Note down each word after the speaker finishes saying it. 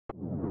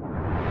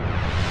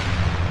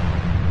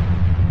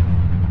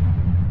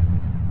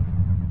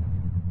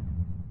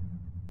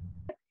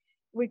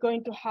we're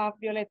going to have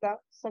Violetta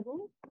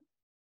Sagun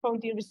from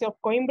the University of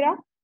Coimbra.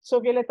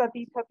 So Violetta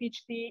did her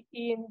PhD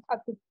at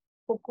the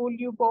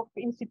Lyubov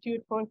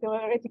Institute for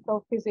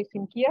Theoretical Physics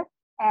in Kiev.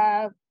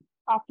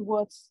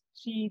 Afterwards,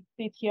 she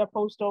did her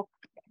postdoc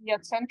here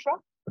at CENTRA.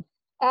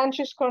 And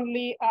she's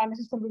currently an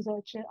assistant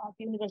researcher at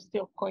the University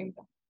of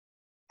Coimbra.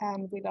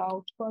 And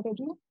without further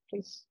ado,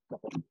 please go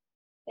ahead.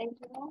 Thank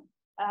you.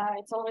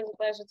 It's always a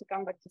pleasure to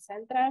come back to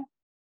CENTRA.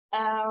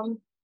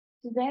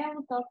 Today I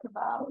will talk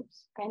about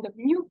kind of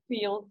new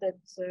field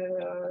that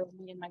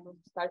me and my group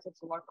started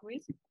to work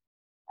with.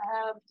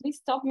 Please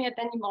stop me at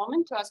any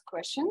moment to ask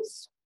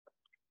questions.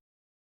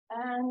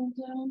 And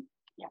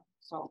yeah,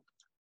 so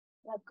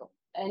let's go.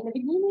 In the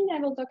beginning, I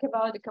will talk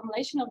about the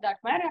accumulation of dark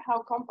matter,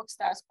 how compact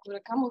stars could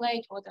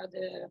accumulate, what are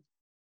the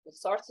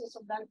sources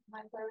of dark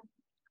matter.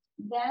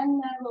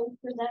 Then I will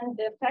present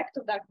the effect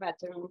of dark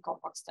matter on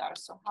compact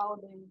stars, so how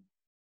they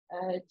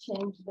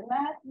change the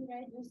mass,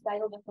 radius,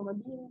 tidal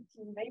deformability,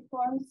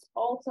 waveforms.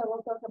 Also, I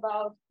will talk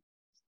about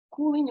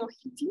cooling or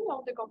heating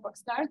of the compact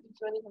stars due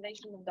to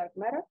annihilation of dark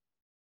matter.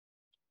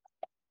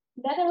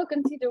 Then I will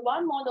consider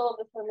one model of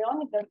the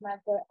fermionic dark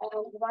matter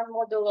and one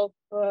model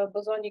of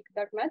bosonic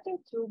dark matter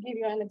to give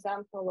you an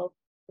example of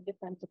the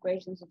different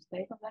equations of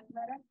state of dark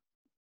matter.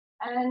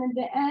 And at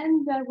the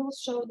end, I will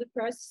show the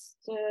first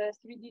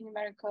 3D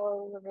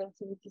numerical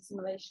relativity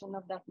simulation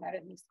of dark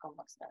matter mixed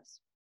compact stars.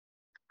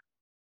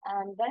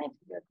 And then it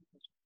will be a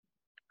conclusion.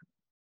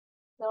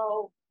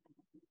 So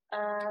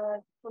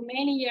for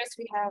many years,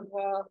 we have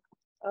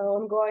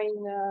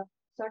ongoing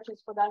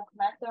searches for dark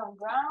matter on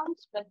ground,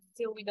 but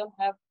still we don't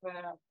have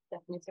a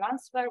definitive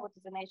answer. What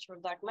is the nature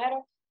of dark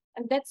matter?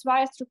 And that's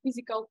why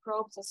astrophysical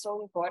probes are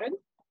so important.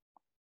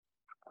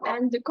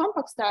 And the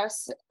compact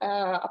stars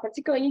are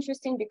particularly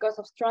interesting because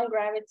of strong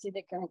gravity.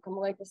 They can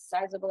accumulate a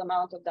sizable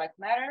amount of dark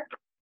matter,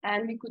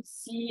 and we could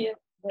see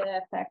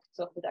the effects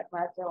of the dark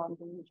matter on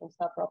the neutron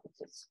star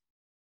properties.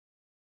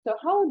 So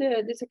how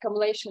this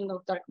accumulation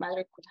of dark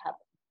matter could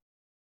happen?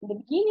 In the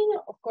beginning,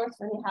 of course,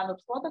 when you have a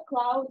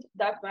protocloud,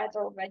 dark matter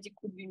already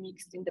could be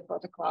mixed in the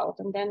protocloud.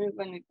 And then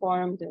when we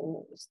form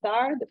the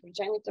star, the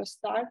progenitor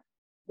star,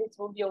 this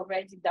will be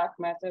already dark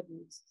matter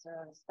mixed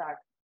star.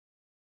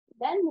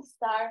 Then the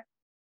star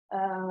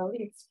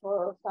lives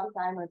for some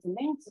time as a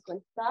main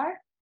sequence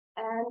star.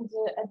 And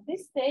at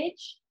this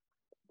stage,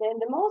 then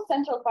the most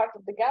central part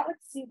of the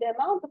galaxy, the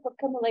amount of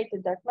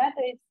accumulated dark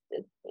matter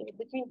is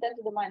between 10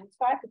 to the minus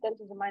 5 to 10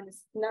 to the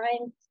minus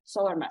 9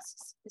 solar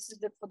masses. This is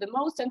for the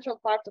most central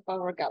part of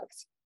our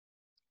galaxy.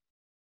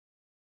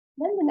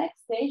 Then the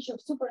next stage of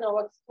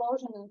supernova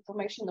explosion and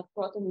formation of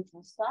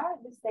proto-neutron star.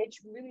 This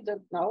stage we really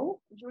don't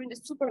know. During the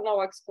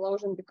supernova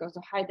explosion, because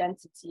of high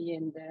density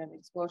and the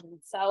explosion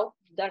itself,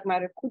 dark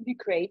matter could be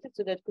created,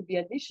 so that could be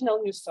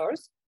additional new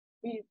source.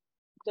 We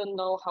don't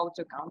know how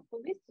to account for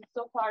this.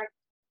 So far,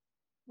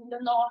 we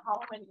don't know how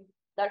many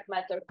dark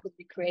matter could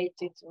be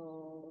created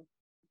or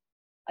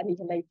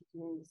annihilated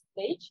during this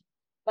stage.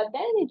 But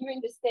then during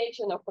the stage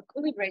of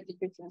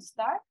equilibrated neutron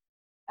star,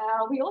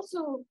 we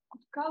also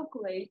could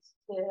calculate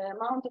the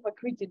amount of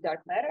accreted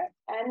dark matter.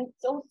 And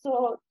it's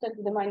also 10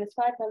 to the minus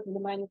 5, 10 to the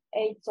minus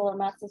 8 solar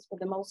masses for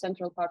the most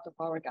central part of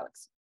our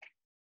galaxy.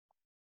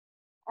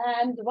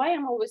 And why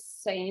I'm always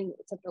saying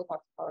central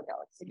part of our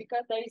galaxy?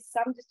 Because there is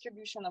some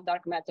distribution of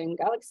dark matter in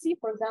galaxy.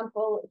 For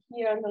example,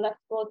 here on the left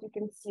plot, you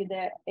can see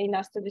the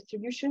Einasto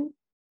distribution.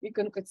 We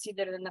can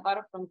consider the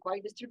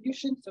Navarro-Francois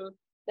distribution. So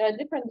there are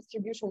different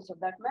distributions of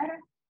dark matter.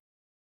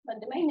 But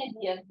the main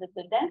idea is that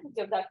the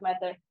density of dark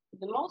matter is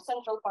the most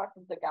central part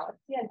of the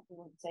galaxy, and we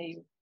would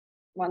say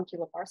 1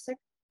 kiloparsec,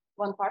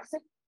 1 parsec,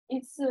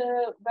 it's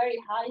very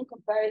high in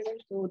comparison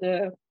to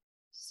the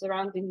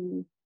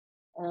surrounding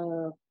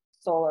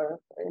solar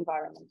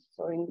environment.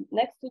 So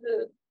next to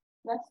the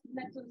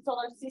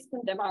solar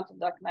system, the amount of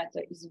dark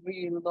matter is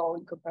really low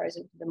in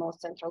comparison to the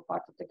most central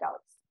part of the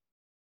galaxy.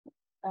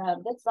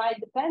 That's why,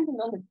 depending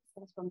on the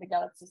distance from the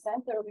galaxy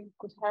center, we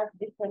could have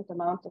different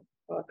amount of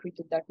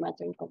accreted dark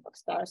matter in compact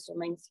stars or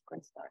main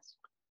sequence stars.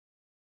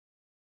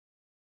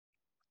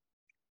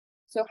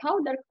 So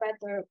how dark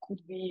matter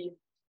could be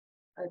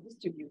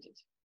distributed?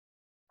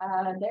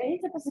 There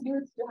is a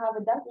possibility to have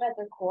a dark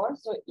matter core.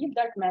 So if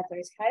dark matter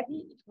is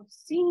heavy, it would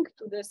sink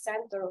to the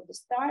center of the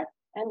star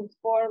and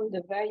form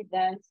the very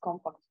dense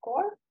compact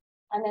core.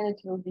 And then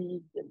it will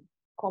be the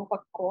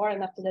compact core.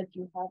 And after that,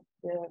 you have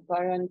the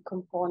baryonic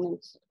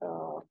component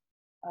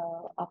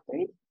after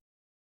it.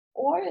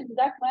 Or the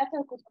dark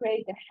matter could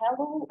create a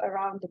halo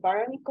around the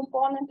baryonic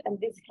component, and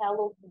this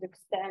halo would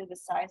extend the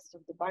size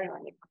of the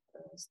baryonic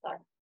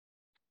star.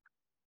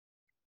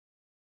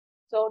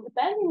 So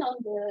depending on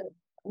the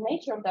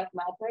nature of dark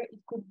matter, it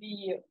could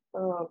be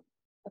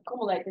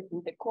accumulated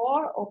in the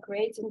core or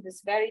creating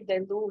this very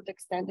dilute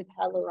extended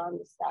halo around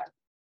the star.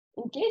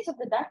 In case of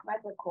the dark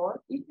matter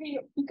core, if we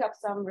pick up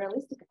some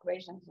realistic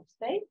equations of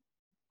state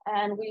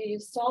and we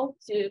solve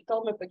the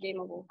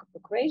Tolmer-Pagayma-Volkov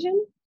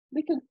equation,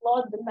 we can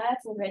plot the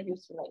mass and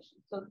radius relation.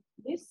 So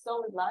these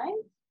solid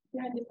lines,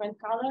 here in different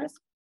colors,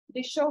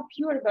 they show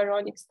pure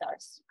baryonic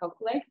stars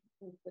calculated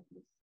with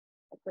these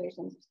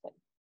equations of state.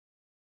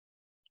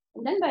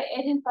 And then by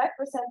adding 5%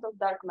 of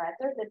dark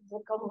matter that is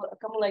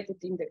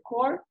accumulated in the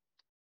core,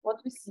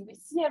 what we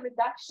see a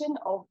reduction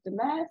of the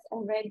mass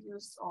and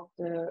radius of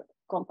the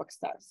compact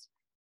stars.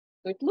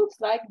 So it looks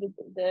like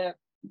the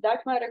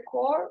dark matter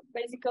core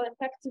basically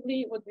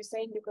effectively what we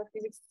say in nuclear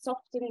physics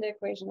soften the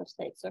equation of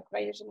state. So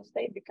equation of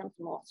state becomes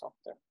more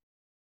softer,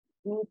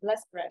 means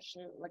less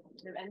pressure,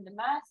 and the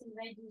mass and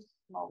radius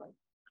smaller.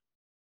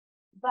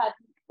 But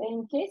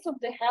in case of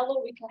the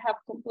halo, we can have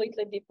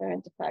completely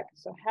different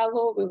effects. So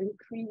halo will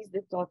increase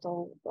the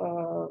total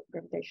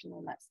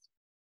gravitational mass.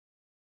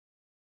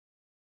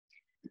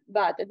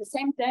 But at the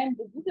same time,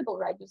 the visible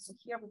radius, so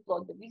here we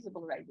plot the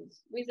visible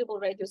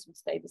radius would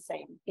stay the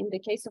same. In the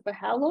case of a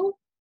halo,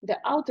 the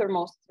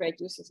outermost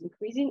radius is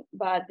increasing,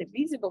 but the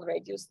visible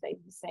radius stays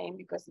the same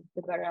because it's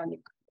the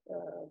baryonic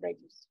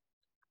radius.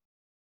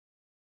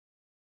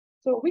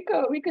 So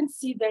we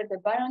consider the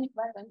baryonic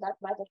matter and dark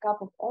matter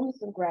coupled only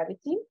through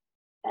gravity,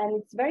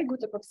 and it's very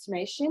good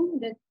approximation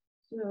that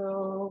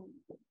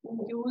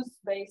used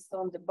based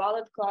on the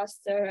Ballard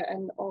cluster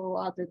and all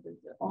other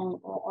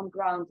on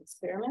ground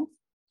experiments.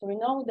 So we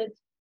know that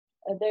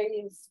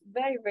there is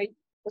very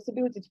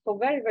possibility for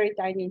very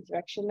tiny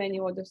interaction, many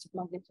orders of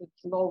magnitude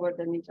lower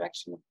than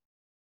interaction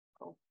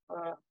of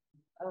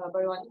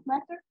baryonic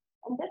matter,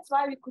 and that's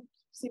why we could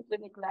simply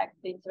neglect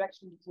the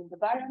interaction between the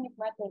baryonic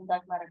matter and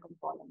dark matter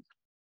component.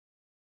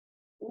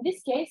 In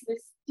this case, the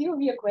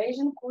theory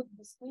equation could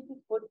be split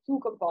for two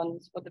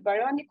components, for the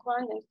baryonic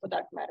one and for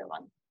dark matter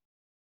one.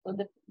 So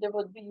there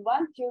would be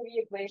one theory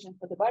equation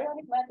for the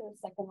baryonic matter, and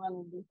the second one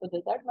would be for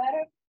the dark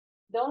matter.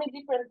 The only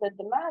difference that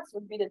the mass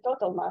would be the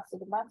total mass, so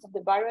the mass of the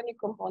baryonic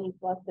component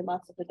plus the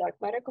mass of the dark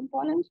matter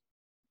component.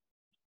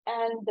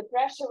 And the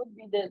pressure would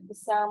be the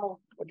sum of,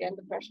 again,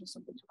 the pressures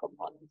of the two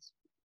components.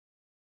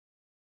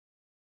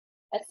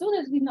 As soon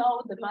as we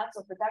know the mass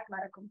of the dark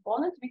matter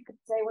component, we could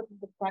say what is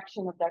the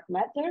fraction of dark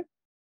matter,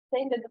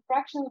 saying that the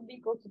fraction would be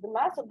equal to the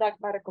mass of dark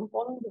matter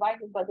component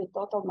divided by the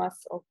total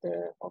mass of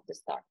the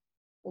star.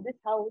 So this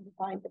is how we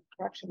define the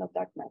fraction of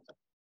dark matter.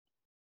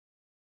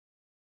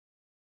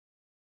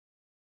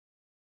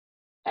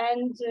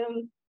 And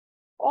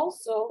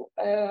also,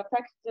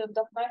 fact of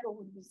dark matter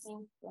would be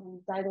seen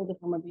from tidal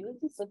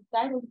deformability. So the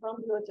tidal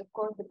deformability, of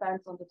course,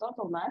 depends on the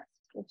total mass,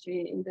 which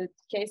in the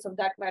case of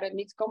dark matter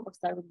mixed compact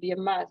star would be a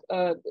mass,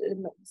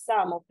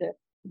 sum of the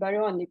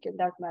baryonic and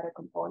dark matter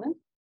component.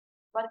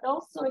 But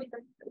also it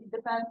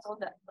depends on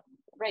the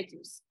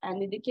radius.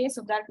 And in the case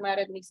of dark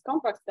matter mixed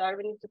compact star,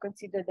 we need to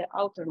consider the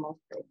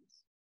outermost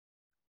radius.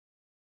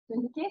 So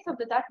in the case of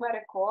the dark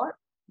matter core,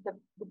 the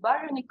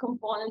baryonic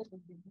component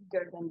would be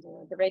bigger than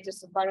the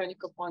radius of baryonic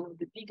component would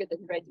be bigger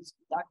than the radius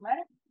of dark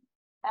matter.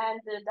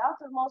 And the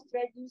outermost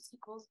radius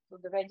equals to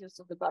the radius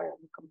of the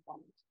baryonic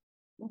component.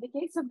 In the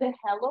case of the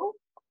halo,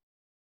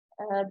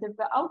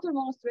 the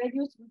outermost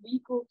radius would be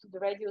equal to the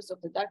radius of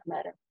the dark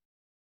matter,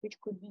 which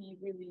could be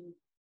really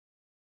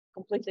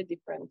completely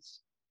different,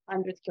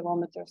 100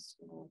 kilometers,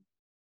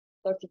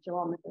 30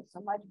 kilometers, so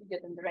much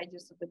bigger than the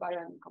radius of the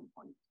baryonic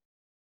component.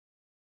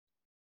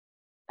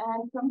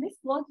 And from this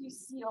plot, you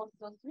see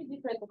also three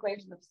different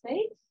equations of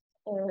state.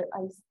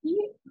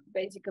 IST,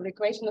 basically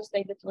equation of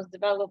state that was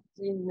developed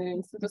in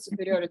Instituto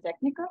Superiore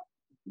Tecnico,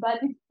 but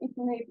it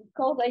may be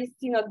called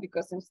IST not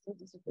because of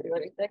Instituto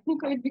Superiore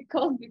Tecnico, it's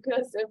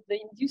because of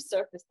the induced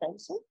surface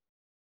tension.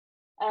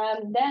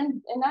 And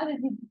then another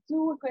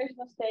DD2 equation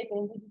of state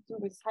and DD2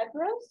 with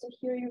hyperons. So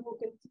here you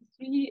can see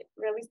three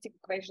realistic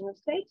equations of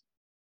state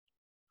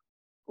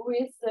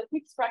with a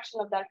fixed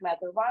fraction of dark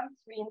matter, 1,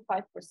 3, and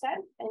 5%.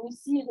 And you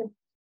see that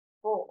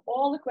for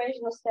all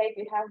equations of state,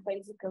 we have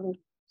basically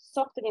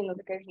softening of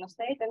the equation of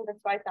state, and that's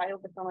why tidal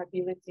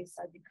deformabilities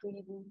are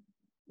decreasing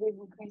with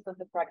increase of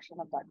the fraction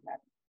of dark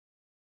matter.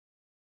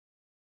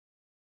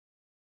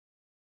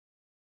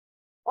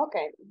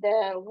 Okay,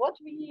 what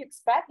we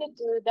expected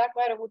dark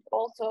matter would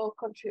also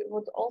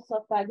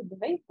affect the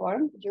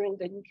waveform during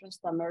the neutron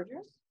star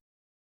mergers.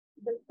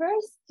 The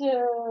first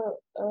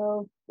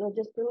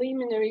just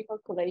preliminary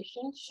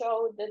calculations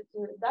showed that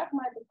dark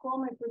matter core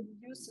may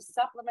produce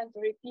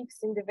supplementary peaks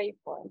in the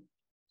waveform.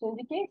 So in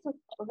the case of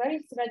a very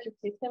symmetric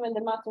system and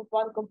the mass of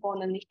one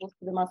component equals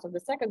to the mass of the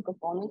second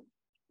component,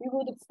 we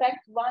would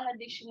expect one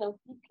additional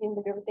peak in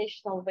the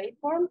gravitational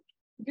waveform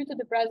due to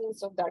the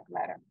presence of dark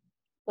matter.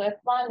 So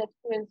F1,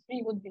 F2, and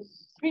 3 would be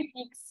 3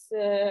 peaks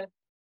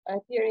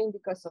appearing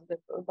because of the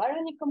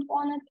baryonic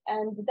component,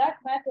 and the dark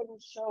matter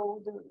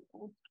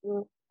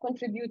would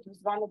contribute with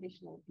one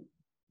additional peak.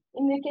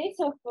 In the case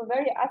of a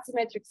very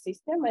asymmetric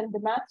system and the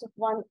mass of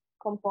one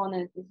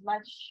component is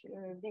much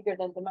bigger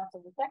than the mass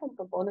of the second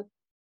component,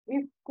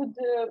 we could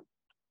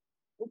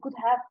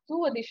have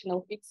 2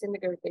 additional peaks in the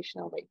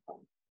gravitational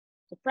waveform.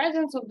 The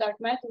presence of dark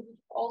matter would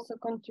also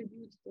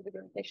contribute to the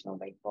gravitational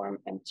waveform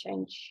and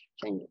change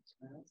it.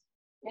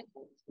 Yes.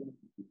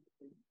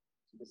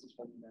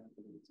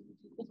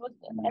 It was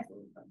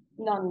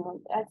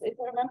no. As if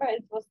I remember,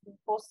 it was the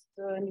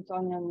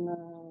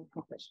post-Newtonian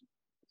compression.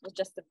 It was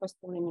just the first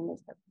preliminary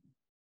step.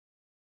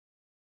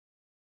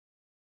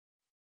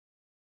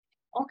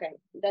 Okay,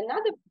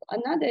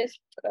 another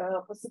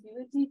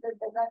possibility that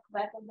the dark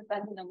matter,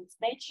 depending on its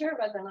nature,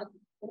 whether or not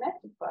it's a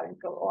symmetric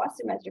particle or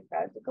asymmetric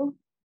particle,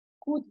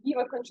 could give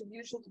a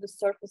contribution to the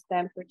surface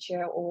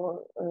temperature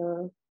or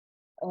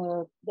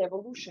the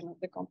evolution of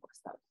the compact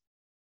stars.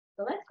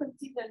 So let's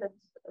consider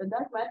that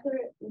dark matter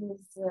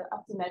is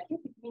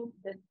asymmetric. It means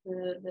that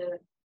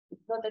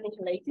it's not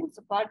annihilating,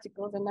 so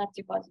particles and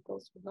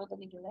antiparticles would not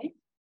annihilate.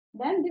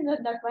 Then the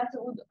dark matter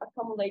would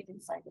accumulate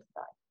inside the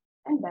star.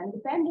 And then,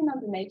 depending on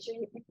the nature,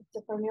 if it's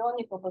a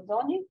fermionic or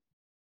bosonic,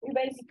 we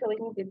basically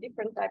need the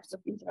different types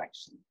of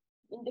interaction.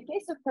 In the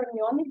case of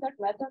fermionic dark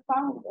matter,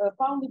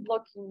 Pauli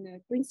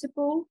blocking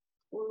principle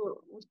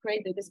would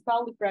create that this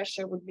Pauli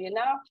pressure would be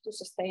enough to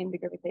sustain the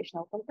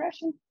gravitational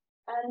compression,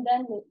 and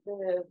then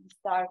the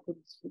star could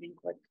be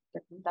like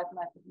dark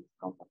matter with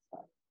compact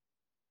star.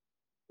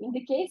 In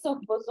the case of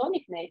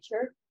bosonic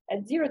nature,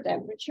 at zero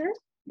temperature,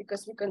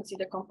 because we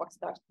consider compact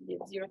stars to be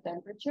at zero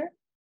temperature,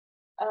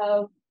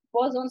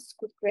 bosons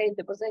could create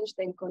the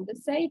Bose-Einstein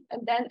condensate,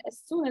 and then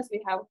as soon as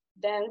we have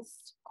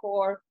dense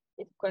core,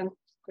 it can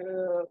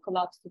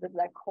collapse to the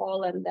black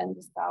hole, and then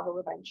the star will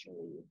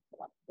eventually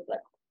collapse to the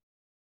black hole.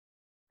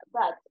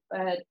 But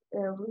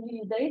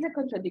there is a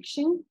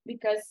contradiction,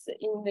 because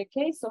in the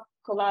case of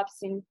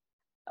collapsing,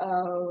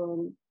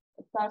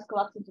 stars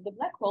collapsing to the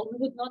black hole, we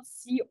would not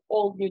see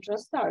all neutron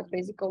stars.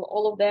 Basically,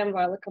 all of them,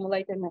 while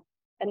accumulating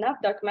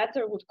enough dark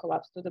matter, would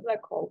collapse to the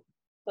black hole.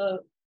 So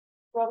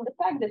from the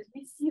fact that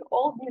we see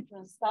all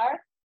neutron stars,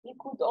 we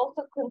could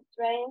also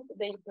constrain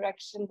the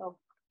interaction of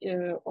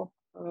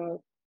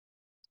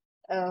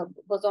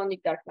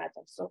bosonic dark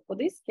matter. So for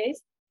this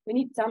case, we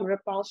need some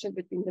repulsion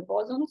between the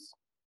bosons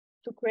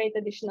to create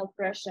additional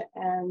pressure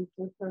and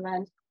to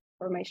prevent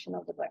formation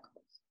of the black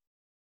holes.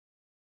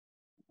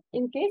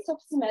 In case of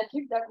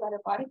symmetric dark matter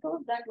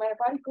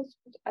particles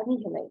would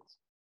annihilate.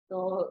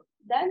 So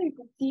then we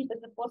could see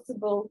that the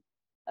possible,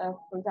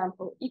 for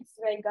example,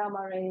 X-ray,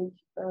 gamma ray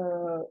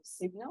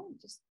signal,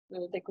 just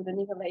they could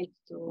annihilate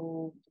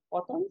to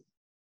photons,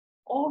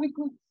 or we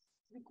could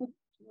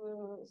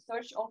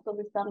search also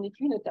with some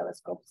neutrino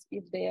telescopes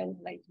if they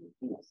annihilate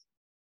neutrinos.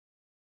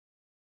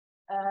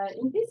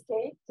 In this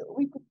case,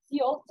 we could see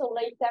also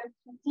latent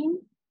heating,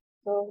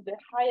 so the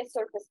highest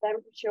surface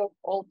temperature of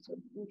all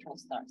neutron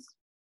stars.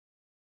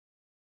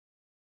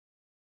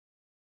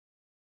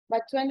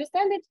 But to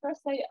understand it,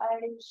 first I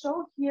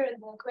show here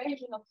the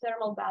equation of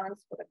thermal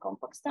balance for the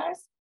compact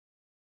stars.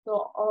 So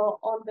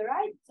on the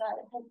right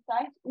hand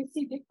side, we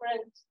see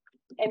different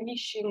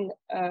emission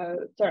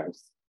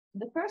terms.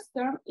 The first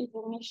term is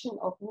emission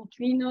of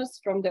neutrinos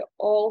from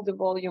all the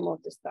volume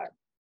of the star.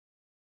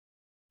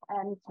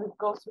 And it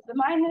goes with the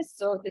minus,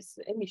 so this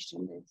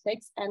emission, it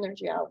takes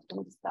energy out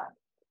from the star.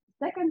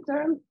 The second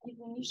term is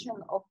emission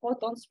of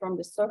photons from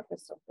the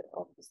surface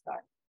of the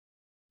star.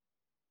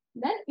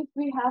 Then if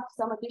we have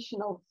some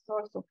additional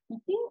source of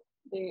heating,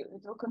 it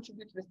will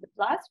contribute with the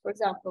plus. For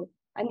example,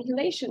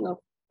 annihilation of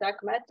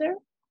dark matter,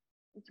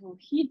 it will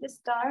heat the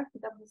star,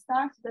 heat up the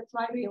star. So that's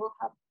why we will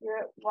have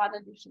here one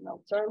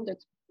additional term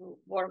that will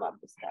warm up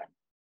the star.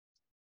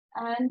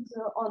 And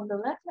on the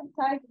left-hand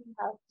side, we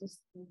have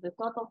the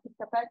total heat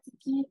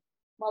capacity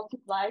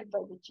multiplied by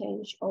the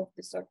change of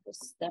the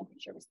surface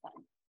temperature with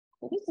time.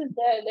 So this is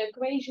the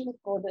equation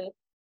for the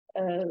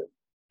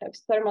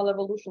thermal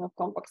evolution of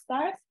compact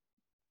stars.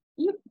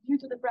 If due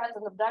to the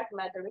presence of dark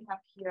matter, we have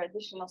here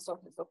additional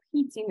sources of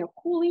heating or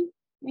cooling,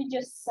 we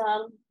just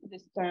sum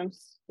these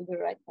terms to the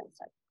right-hand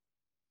side.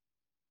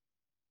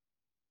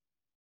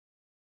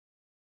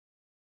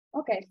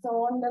 Okay, so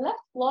on the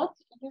left plot,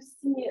 you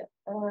see,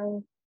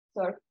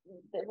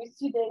 we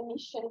see the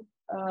emission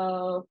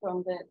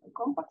from the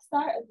compact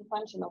star as a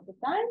function of the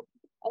time.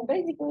 And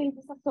basically,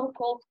 these are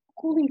so-called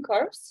cooling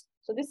curves.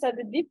 So these are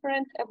the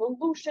different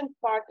evolution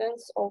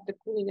patterns of the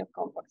cooling of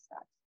compact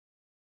stars.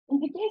 In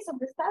the case of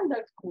the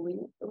standard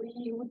cooling,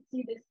 we would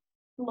see this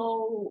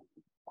slow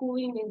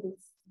cooling in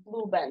this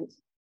blue band.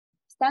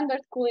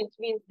 Standard cooling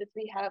means that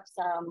we have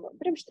some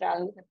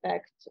Bremsstrahlung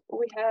effect.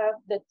 We have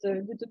that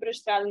due to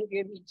Bremsstrahlung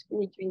we emit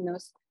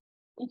neutrinos.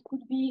 It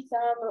could be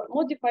some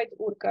modified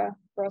Urka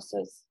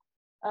process,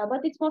 but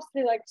it's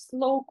mostly like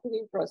slow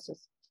cooling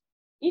process.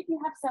 If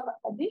you have some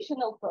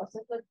additional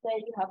process, let's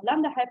say you have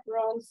lambda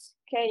hyperons,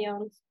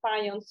 kaons,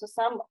 pions, so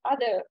some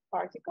other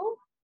particle,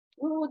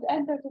 we would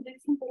enter to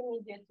this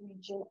intermediate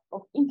region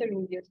of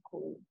intermediate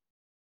cooling.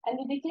 And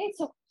in the case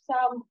of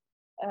some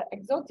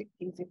exotic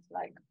physics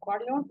like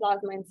quark-gluon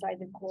plasma inside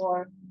the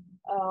core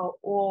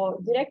or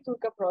direct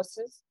Urka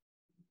process,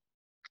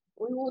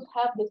 we would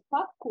have this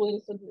fast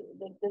cooling, so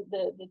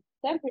the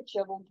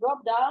temperature will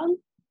drop down,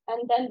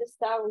 and then the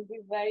star will be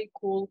very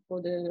cool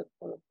for the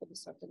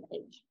certain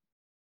age.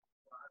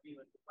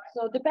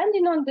 So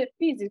depending on the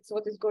physics,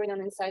 what is going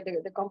on inside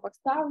the compact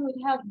star, we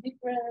would have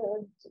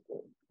different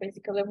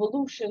basically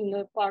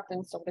evolution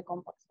patterns of the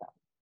compact star.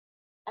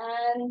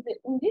 And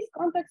in this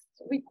context,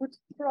 we could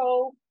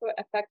probe the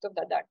effect of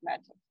the dark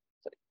matter.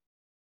 So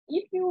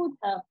if you would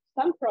have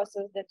some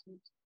process that would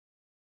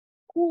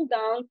cool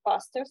down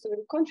faster, so it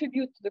will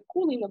contribute to the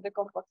cooling of the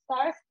compact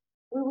stars,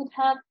 we would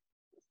have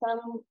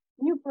some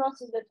new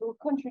process that will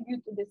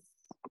contribute to this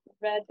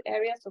red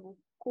area, so we'll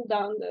cool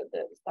down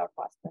the star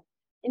faster.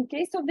 In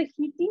case of the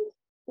heating,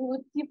 we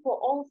would see for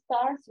all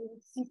stars, we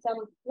would see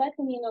some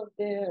flattening of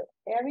the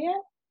area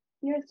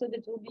here, so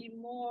that will be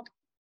more,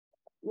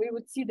 we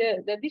would see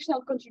the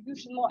additional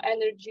contribution, more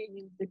energy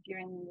is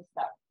appearing in the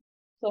star.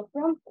 So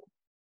from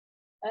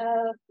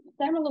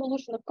thermal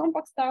evolution of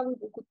compact star, we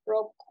could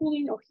probe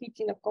cooling or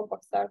heating of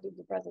compact stars with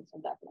the presence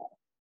of dark matter.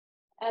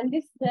 And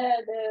these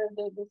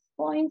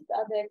points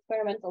are the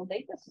experimental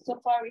data. So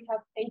far we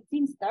have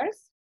 18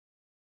 stars.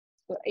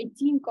 So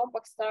 18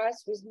 compact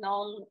stars with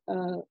known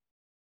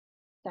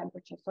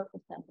temperature,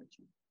 surface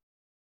temperature.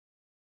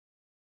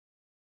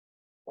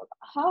 What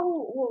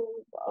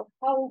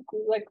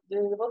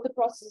the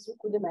process we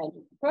could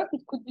imagine? First,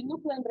 it could be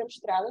nuclear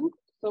bremsstrahlung,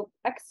 so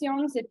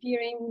axions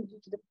appearing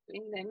due to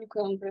in the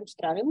nuclear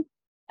bremsstrahlung.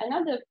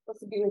 Another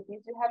possibility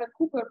is you have a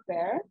Cooper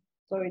pair,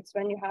 so it's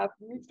when you have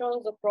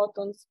neutrons or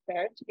protons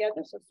paired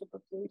together, so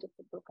superfluid or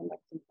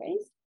superconducting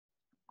phase,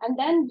 and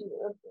then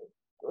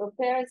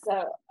pairs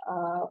are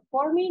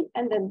forming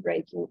and then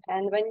breaking.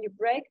 And when you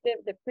break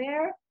the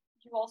pair,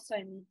 you also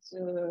emit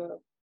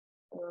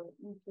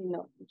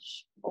neutrino,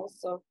 which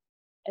also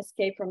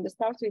escape from the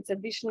star, so it's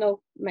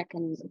additional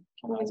mechanism.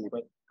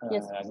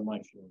 Yes. I don't know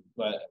if you,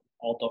 but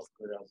out of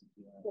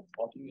curiosity,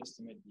 how do you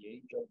estimate the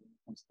age of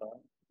the star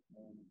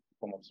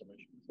from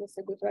observation? That's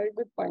a very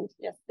good point.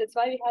 Yes, that's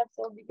why we have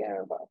so big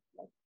error bars.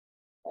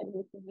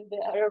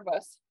 The error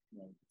bars.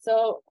 Right.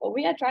 So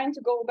we are trying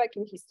to go back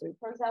in history.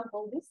 For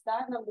example, this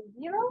star number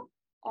 0,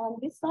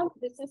 and this one,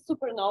 this is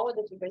supernova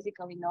that we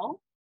basically know.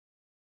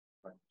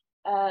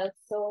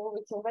 So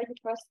it's already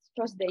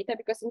first data,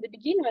 because in the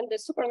beginning, when the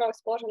supernova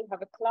explosion, you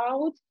have a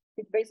cloud,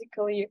 it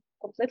basically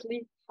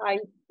completely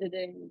hides the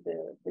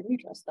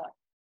neutron star.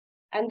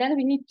 And then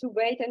we need to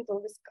wait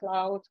until this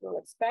cloud will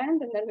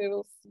expand, and then we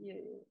will see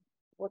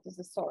what is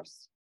the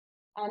source.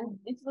 And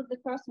this was the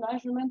first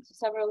measurement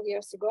several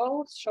years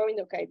ago, showing,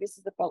 okay, this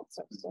is the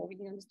pulsar. So we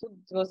understood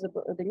it was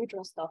the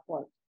neutron star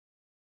form.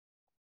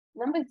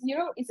 Number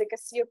 0 is a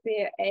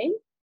Cassiopeia A.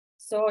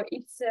 So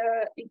it's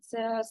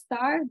a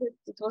star that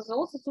it was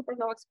also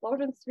supernova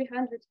explosion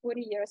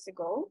 340 years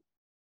ago.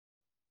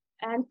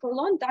 And for a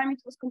long time,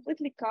 it was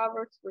completely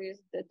covered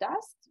with the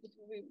dust. It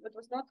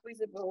was not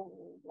visible,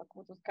 like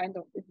what was kind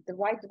of the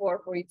white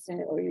dwarf, or it's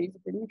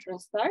the neutron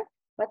star.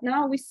 But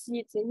now we see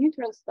it's a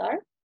neutron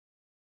star.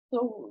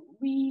 So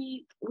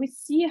we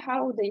see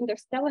how the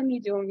interstellar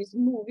medium is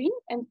moving,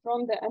 and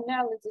from the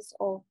analysis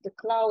of the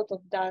cloud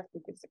of dust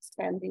that is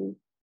expanding,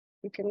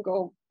 we can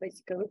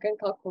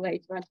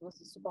calculate when it was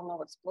a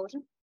supernova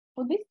explosion.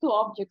 For these two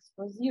objects,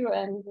 for 0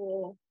 and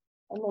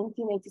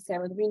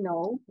 1987, we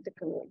know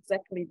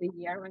exactly the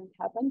year when it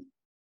happened.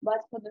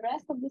 But for the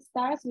rest of the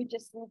stars, we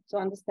just need to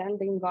understand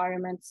the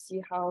environment,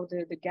 see how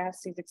the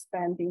gas is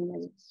expanding,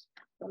 and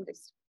from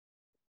this.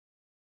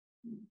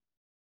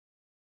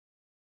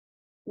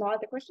 No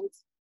other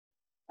questions?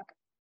 Okay.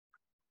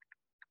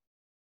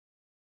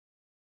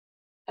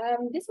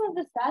 This was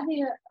the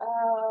study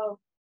of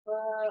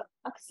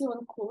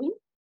axion cooling.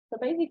 So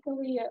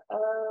basically, a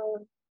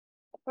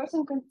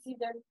person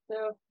considered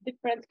the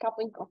different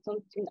coupling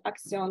constants between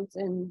axions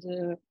and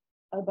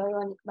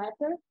baryonic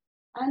matter,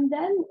 and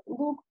then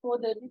look for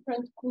the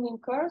different cooling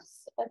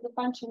curves as a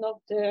function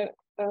of the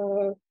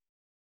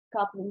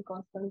coupling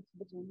constants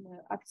between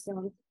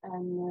axions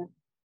and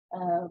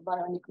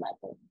baryonic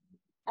matter.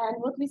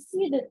 And what we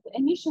see that the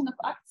emission of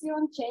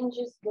axion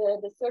changes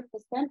the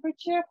surface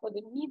temperature for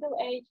the middle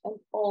age and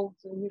old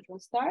neutron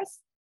stars.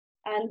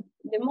 And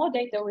the more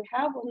data we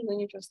have on the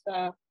neutron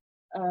star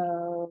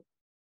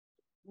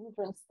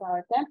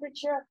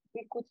temperature,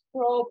 we could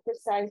probe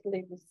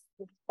precisely this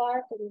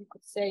part, and we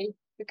could say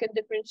we can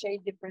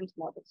differentiate different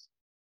models.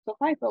 So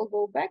I will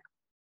go back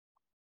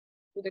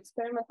to the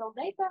experimental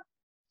data.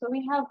 So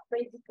we have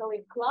basically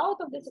a cloud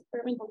of this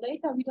experimental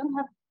data. We don't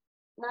have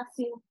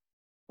nothing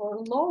for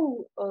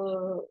low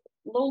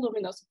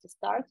luminosity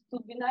stars. It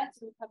would be nice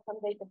if we have some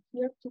data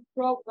here to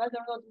probe whether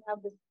or not we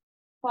have this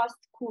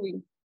fast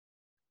cooling.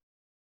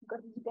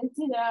 Because as you can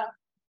see, there are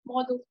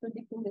models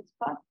predicting this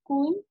fast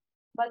cooling,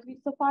 but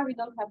so far we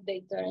don't have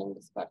data in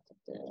this part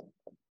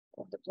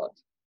of the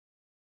plot.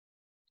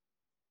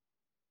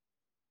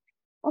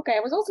 Okay,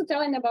 I was also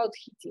telling about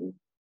heating.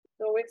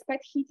 So we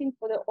expect heating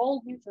for the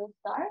old neutron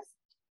stars.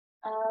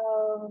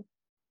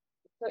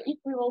 So if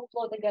we will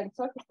plot again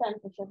surface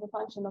temperature as a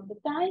function of the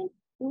time,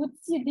 we would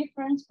see a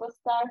difference for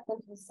stars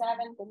into the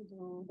 7th and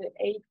to the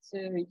 8th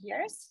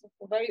years, so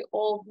very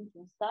old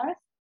neutron stars.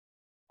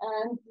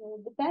 And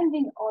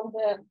depending on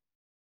the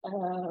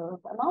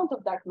amount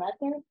of dark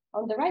matter,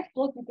 on the right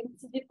plot, you can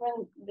see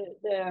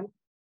the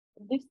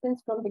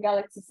distance from the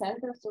galaxy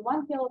center. So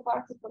 1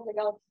 kiloparsec from the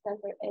galaxy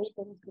center, 8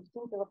 and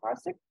 15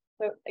 kiloparsec.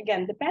 So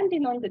again,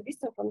 depending on the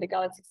distance from the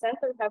galaxy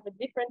center, we have a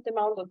different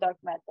amount of dark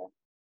matter.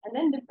 And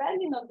then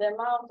depending on the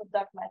amount of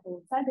dark matter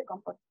inside the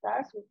compact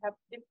stars, we have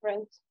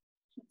different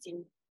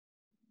heating.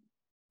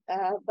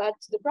 But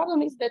the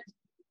problem is that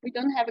we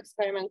don't have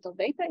experimental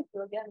data. If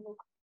you again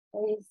look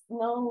There is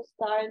no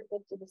star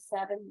but to the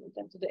 7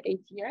 and to the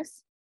 8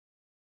 years.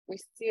 We're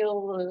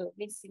still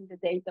missing the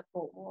data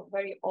for a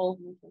very old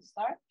neutron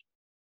star.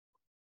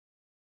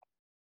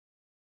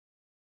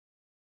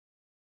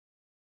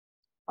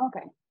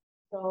 Okay,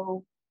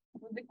 so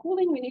with the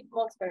cooling, we need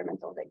more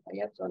experimental data.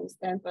 You have to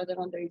understand whether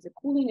or not there is a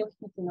cooling or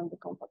heating of the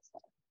compact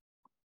star.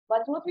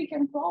 But what we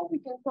can probe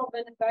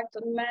an effect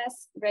on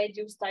mass,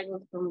 radius, tidal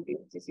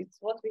deformabilities. It's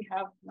what we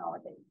have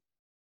nowadays.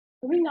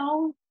 So we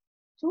know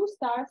 2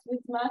 stars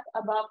with mass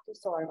above 2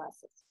 solar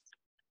masses.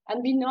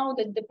 And we know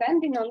that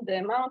depending on the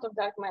amount of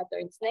dark matter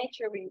in its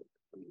nature, we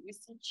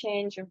see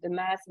change of the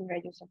mass and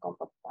radius of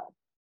compact stars.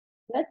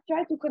 Let's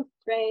try to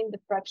constrain the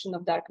fraction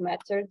of dark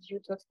matter due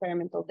to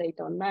experimental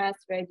data on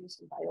mass, radius,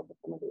 and tidal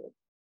deformability.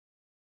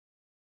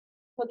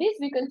 For this,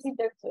 we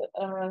considered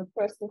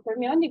first the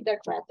fermionic dark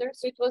matter.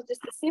 So it was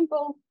just a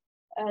simple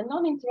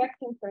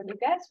non-interacting Fermi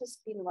gas with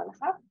spin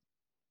 1/2.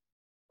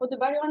 For the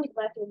baryonic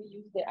matter, we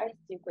use the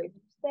IC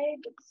equation of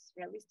state. It's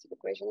realistic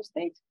equation of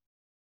state.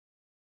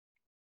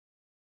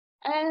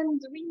 And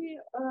we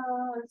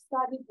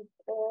studied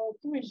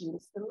 2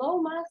 regimes: the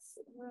low mass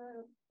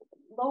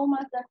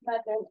dark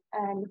matter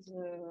and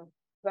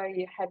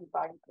very heavy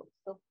particles.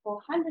 So for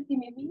 100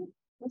 MeV,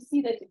 we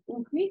see that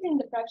increasing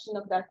the fraction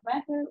of dark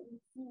matter, we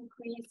see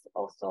increase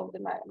also of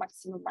the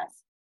maximum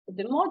mass. So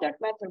the more dark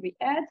matter we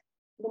add,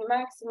 the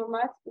maximum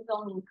mass is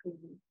only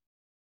increasing.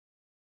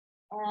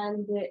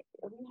 And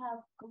we have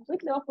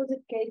completely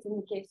opposite case in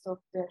the case of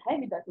the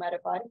heavy dark matter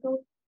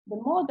particle. The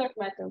more dark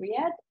matter we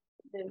add,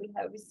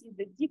 we see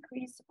the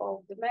decrease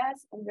of the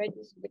mass and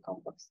radius of the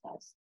compact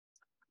stars.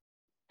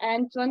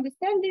 And to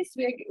understand this,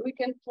 we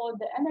can plot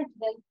the energy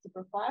density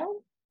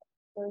profile.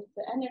 So it's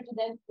the energy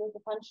density as a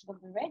function of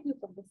the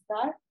radius of the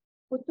star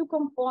for 2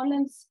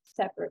 components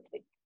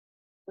separately.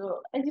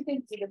 So as you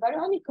can see, the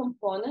baryonic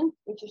component,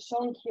 which is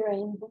shown here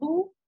in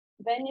blue,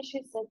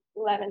 vanishes at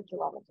 11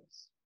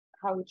 kilometers.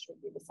 How it should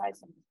be, the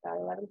size of the star,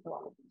 11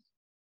 kilometers.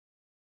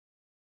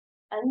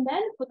 And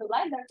then for the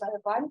light dark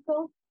matter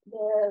particle,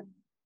 the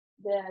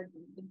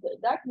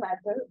dark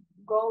matter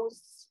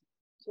goes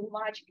to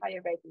much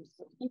higher radius.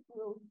 So if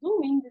we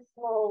zoom in this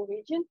small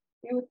region,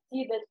 you would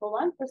see that for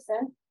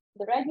 1%,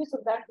 the radius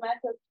of dark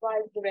matter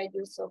twice the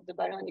radius of the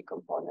baryonic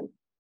component.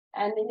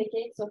 And in the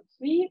case of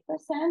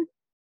 3%,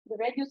 the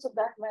radius of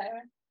dark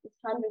matter is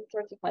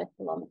 135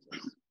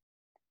 kilometers.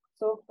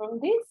 So from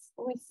this,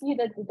 we see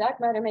that the dark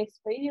matter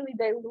makes really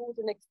dilute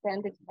and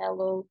extended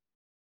halo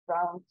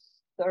around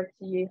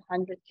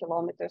 100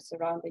 kilometers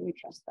around the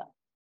neutron star.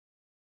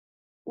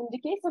 In the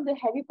case of the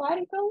heavy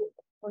particle,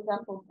 for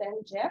example,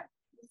 10 JeV,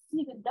 we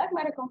see the dark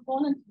matter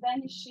component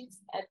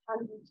vanishes at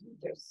 100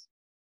 meters.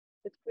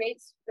 It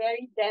creates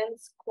very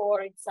dense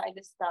core inside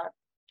the star,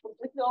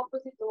 completely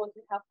opposite to what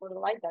we have for the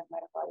light dark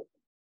matter particle.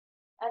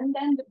 And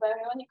then the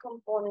baryonic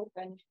component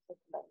vanishes at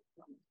 11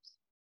 kilometers.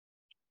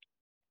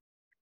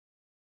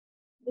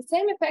 The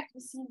same effect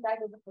we see in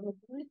tidal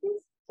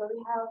deformabilities. So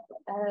we have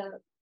a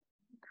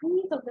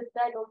decrease of the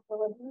tidal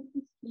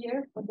deformabilities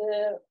here for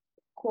the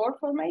core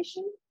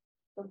formation.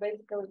 So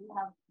basically we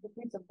have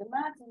decrease of the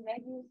mass and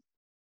radius.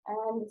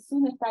 And as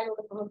soon as tidal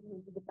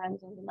deformability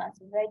depends on the mass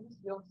and radius,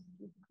 we also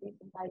see decrease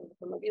in tidal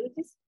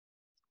deformabilities.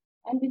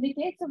 And in the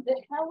case of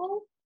the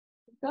halo,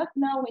 because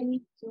now we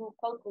need to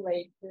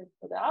calculate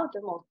for the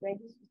outermost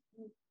radius, we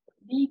see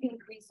a big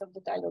increase of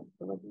the tidal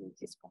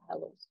deformabilities for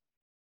halos.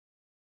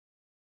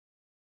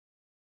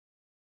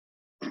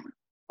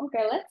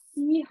 Okay, let's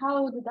see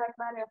how the dark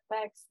matter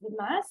affects the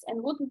mass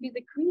and what would be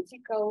the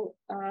critical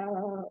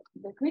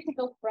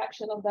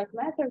fraction of dark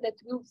matter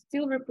that will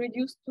still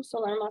reproduce 2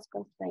 solar mass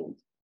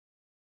constraints.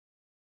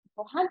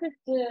 For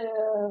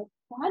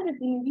 100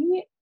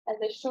 MeV,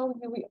 as I showed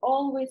you, we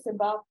always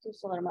above 2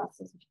 solar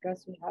masses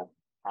because we have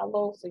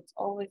halo, so it's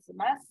always a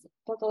mass.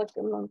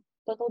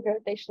 Total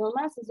gravitational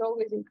mass is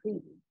always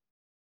increasing.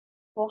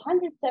 For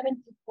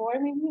 174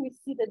 MeV, we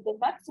see that the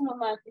maximum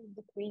mass is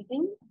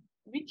decreasing,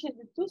 reaches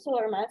the 2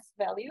 solar mass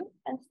value,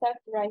 and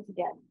starts to rise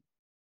again.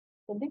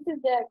 So this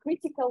is the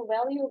critical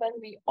value when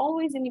we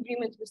always in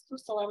agreement with 2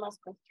 solar mass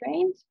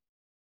constraints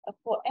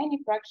for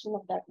any fraction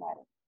of dark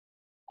matter.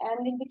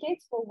 And in the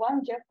case for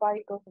 1 JeV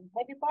particle and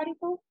heavy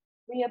particle,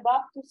 we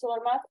above 2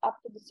 solar mass up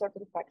to the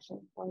certain fraction.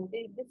 So in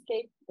this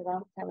case, it's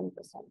around 7%.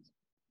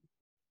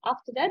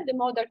 After that, the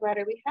more dark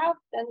matter we have,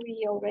 then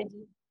we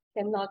already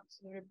cannot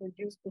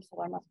reproduce 2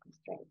 solar mass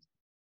constraints.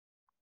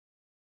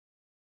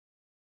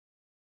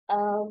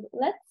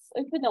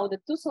 If we know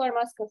that 2 solar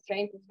mass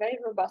constraint is very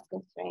robust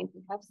constraint,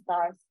 we have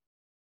stars.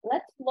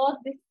 Let's plot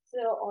this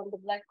on the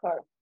black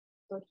curve.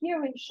 So here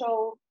we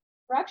show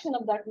fraction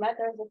of dark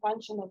matter as a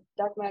function of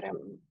dark matter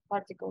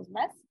particles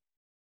mass.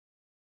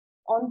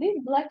 On this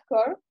black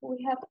curve,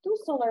 we have 2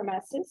 solar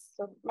masses,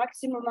 so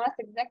maximum mass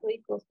exactly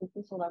equals to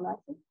 2 solar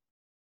masses.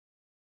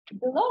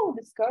 Below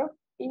this curve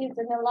is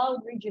an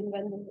allowed region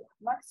when the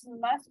maximum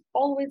mass is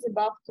always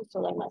above 2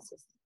 solar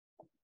masses.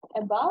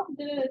 Above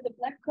the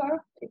black curve,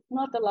 it's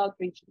not allowed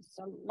region,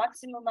 so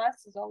maximum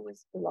mass is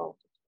always below.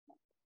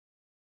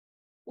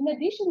 In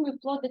addition, we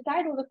plot the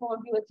tidal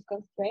deformability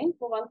constraint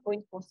for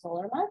 1.4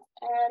 solar mass,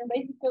 and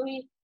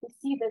basically we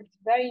see that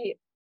very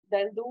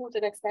dilute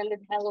and extended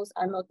halos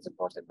are not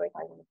supported by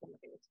tidal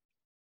deformability.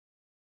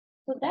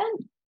 So then,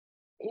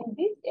 in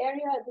this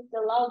area, this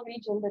allowed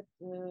region that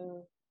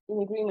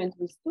in agreement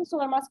with 2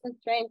 solar mass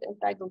constraint and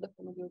tidal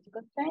deformability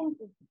constraint,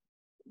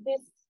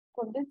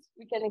 for this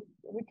we can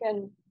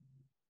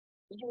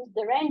use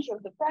the range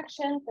of the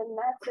fractions and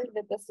masses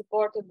that are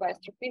supported by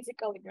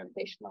astrophysical and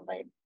gravitational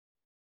wave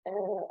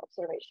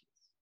observations.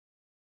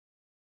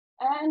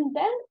 And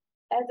then,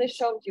 as I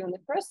showed you in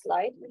the first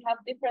slide, we have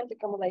different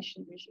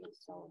accumulation regimes.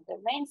 So the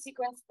main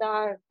sequence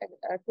star,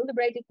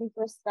 equilibrated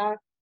neutron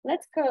star.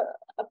 Let's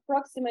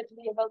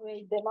approximately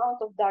evaluate the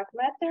amount of dark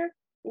matter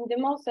in the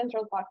most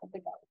central part of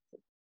the galaxy.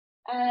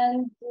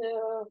 And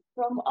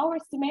from our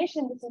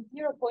estimation, this is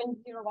 0.01%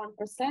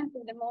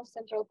 in the most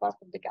central part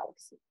of the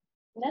galaxy.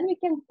 And then we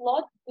can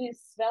plot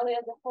this value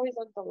as a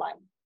horizontal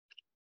line.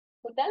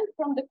 So then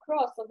from the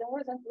cross of the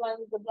horizontal line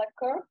with the black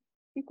curve,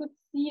 you could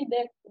see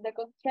the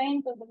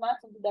constraint of the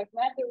mass of the dark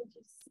matter, which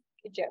is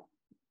kg.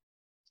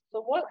 So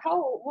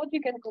what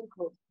we can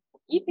conclude?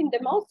 If in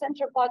the most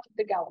central part of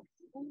the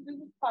galaxy, we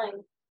would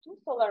find 2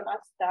 solar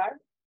mass stars,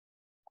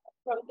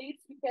 from this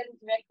we can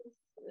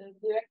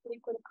directly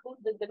conclude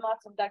that the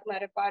mass of dark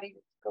matter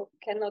particle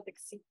cannot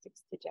exceed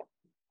 6 kg.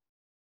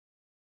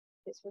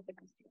 This was the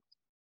constraint.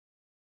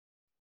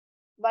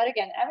 But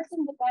again,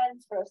 everything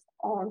depends first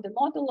on the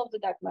model of the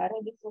dark matter.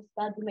 This was a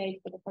study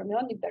made for the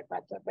fermionic dark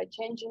matter. By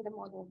changing the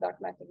model of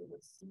dark matter, we will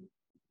see.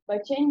 By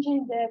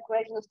changing the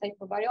equation of state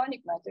for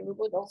baryonic matter, we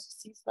would also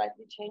see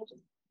slightly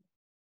changes.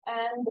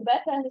 And the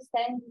better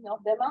understanding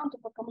of the amount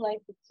of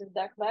accumulated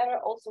dark matter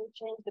also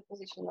change the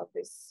position of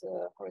this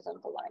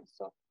horizontal line.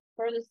 So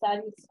further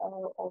studies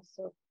are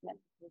also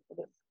necessary for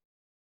this.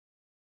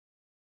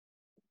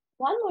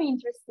 One more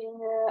interesting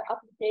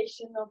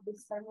application of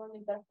this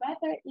fermionic dark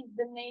matter is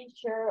the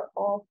nature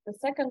of the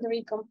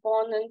secondary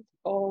component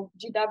of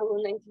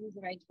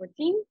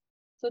GW190814.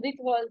 So this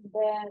was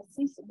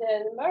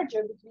the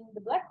merger between the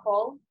black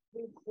hole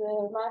with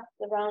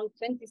mass around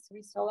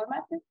 23 solar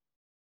masses,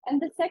 and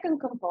the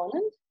second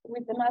component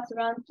with the mass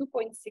around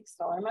 2.6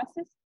 solar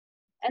masses.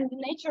 And the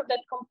nature of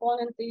that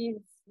component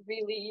is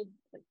really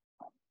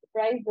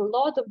raised a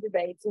lot of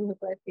debates in the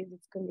nuclear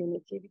physics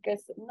community,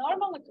 because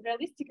normal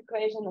realistic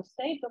equation of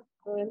state of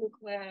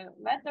nuclear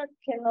matter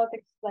cannot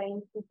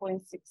explain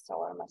 2.6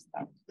 solar mass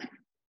stars.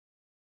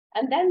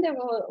 And then there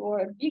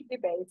were big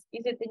debates: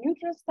 is it a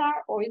neutron star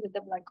or is it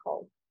a black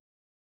hole?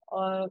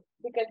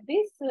 Because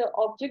this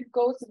object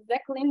goes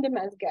exactly in the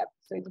mass gap.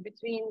 So it's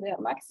between the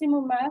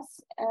maximum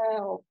mass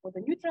for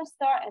the neutron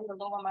star and the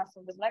lower mass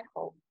of the black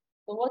hole.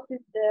 So what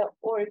is the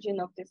origin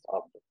of this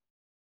object?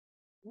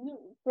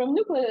 From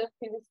nuclear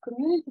physics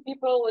community,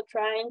 people were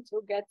trying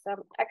to get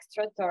some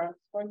extra terms.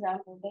 For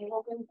example, they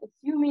were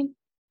assuming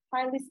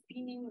highly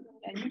spinning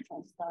a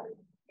neutron star.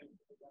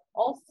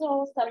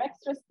 Also, some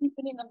extra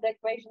steepening of the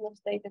equation of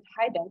state at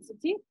high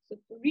density. So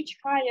to reach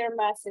higher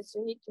masses,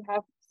 you need to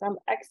have some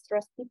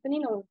extra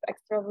steepening or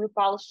extra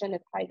repulsion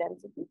at high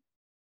density.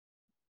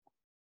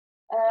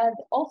 And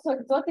also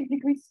exotic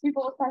degrees,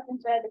 people are starting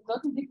to add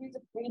exotic degrees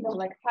of freedom,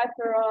 like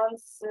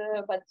hyperons,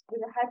 but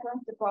with the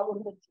hyperons, the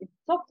problem that it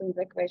softens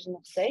the equation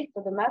of state. So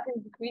the mass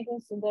is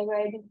decreasing, so they're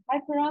adding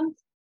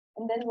hyperons,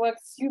 and then we're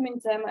assuming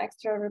some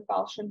extra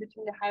repulsion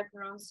between the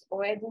hyperons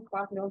or adding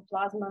quantities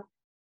plasma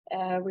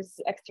with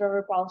extra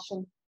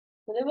repulsion.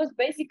 So there was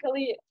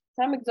basically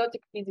some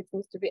exotic physics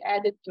needs to be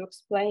added to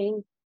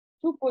explain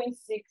 2.6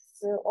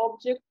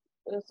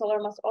 solar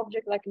mass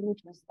object like a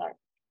neutron star.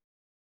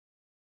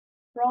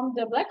 From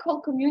the black hole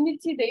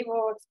community, they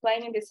were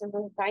explaining this as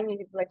a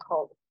tiny black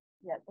hole.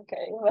 Yes,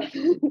 okay.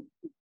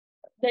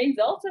 There is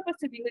also a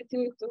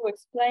possibility to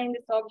explain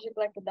this object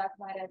like a dark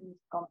matter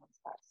with compact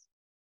stars.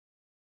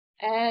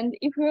 And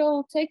if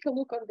we'll take a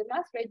look at the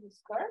mass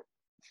radius curve,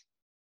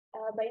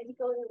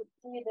 basically we would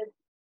see that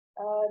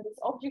this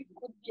object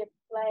could be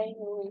explained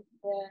with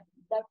the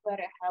dark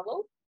matter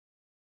halo.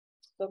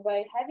 So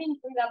by having,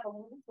 for example,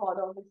 in this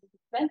model, this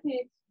is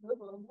 20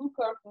 blue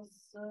curve was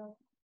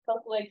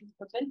calculated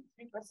for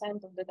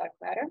 23% of the dark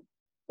matter.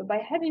 So by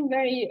having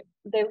very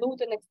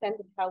dilute and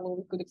extended halo,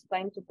 we could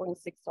explain 2.6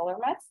 solar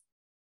mass.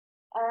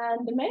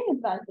 And the main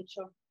advantage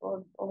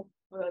of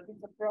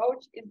this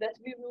approach is that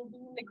we will be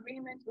in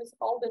agreement with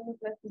all the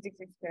nuclear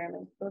physics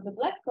experiments. So the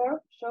black curve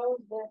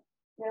shows the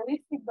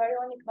realistic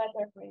baryonic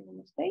matter equation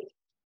of state,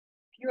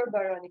 pure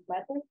baryonic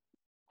matter,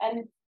 and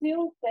it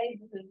still stays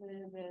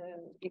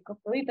the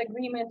complete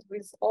agreement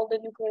with all the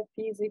nuclear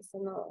physics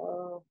and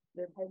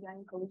the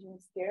Hydrogen collision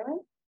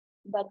experiment.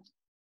 But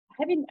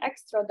having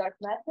extra dark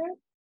matter,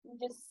 you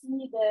just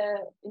see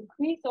the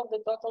increase of the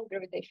total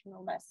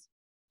gravitational mass.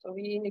 So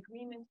we're in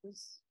agreement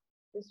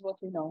with what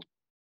we know.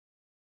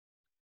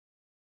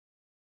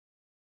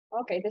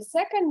 Okay, the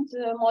second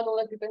model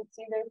that we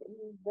consider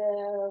is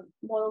the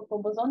model for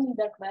bosonic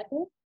dark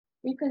matter.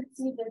 We can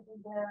see that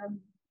the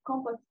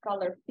complex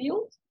color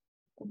field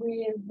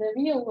with the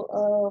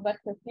real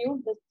vector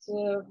field that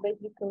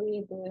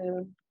basically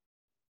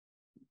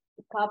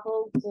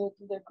coupled to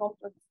the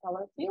complex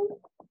scalar field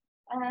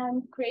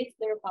and creates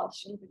the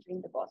repulsion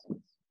between the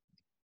bosons.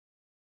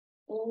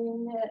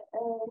 In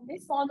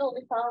this model,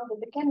 we found that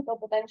the chemical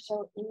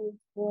potential is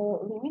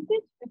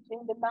limited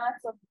between the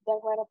mass of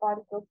dark matter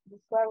particles to the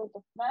square root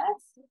of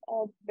mass.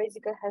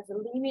 Basically has a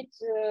limit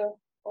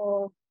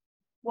of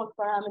what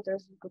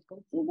parameters we could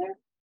consider.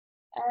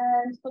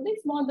 And for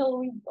this model,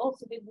 we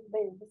also did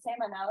the same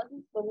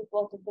analysis, but we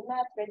plotted the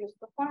mass radius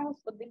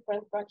profiles for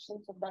different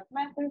fractions of dark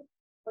matter,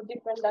 for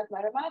different dark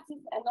matter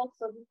masses, and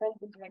also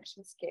different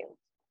interaction scales.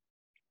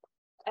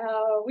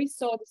 We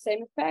saw the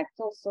same effect.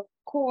 Also,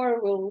 core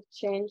will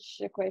change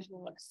the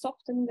equation, like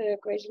soften the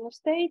equation of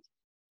state,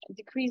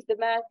 decrease the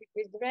mass,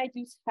 decrease the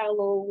radius,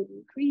 halo will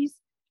increase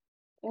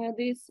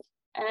this,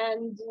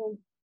 and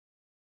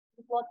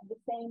we plotted the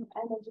same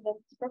energy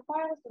density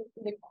profile. So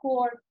the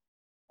core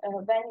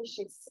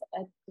vanishes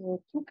at 2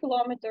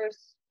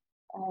 kilometers,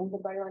 and the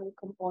baryonic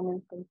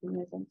component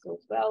continues until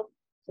 12.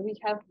 So we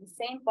have the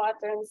same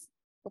patterns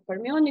for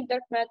fermionic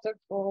dark matter,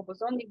 for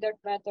bosonic dark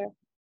matter.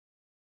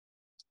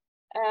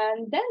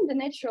 And then the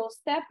natural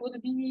step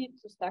would be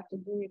to start to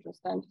do neutron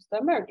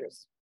star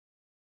mergers.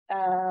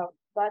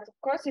 But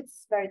of course,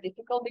 it's very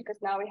difficult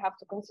because now we have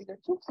to consider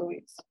 2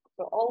 fluids.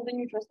 So all the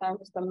neutron star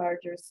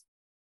mergers,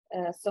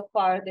 so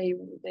far they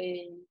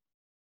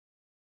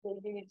did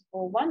it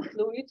for 1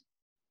 fluid.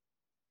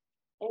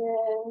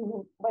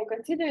 And by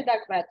considering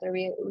dark matter,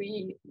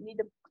 we need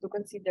to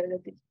consider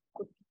that it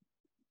could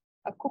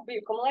be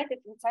accumulated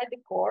inside the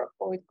core,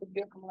 or it could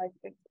be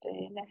accumulated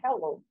in a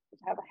halo, to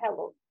have a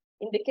halo.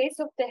 In the case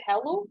of the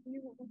halo, we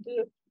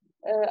would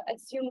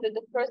assume that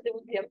first there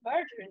would be a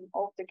merging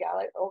of the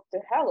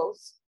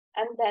halos,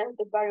 and then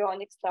the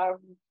baryonic star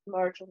would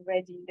merge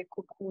already in the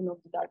cocoon of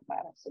the dark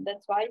matter. So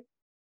that's why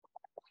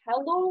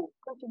halo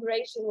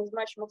configuration is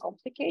much more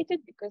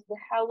complicated, because the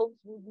halos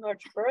would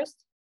merge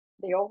first,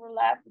 they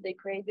overlap, they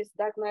create this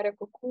dark matter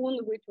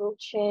cocoon, which will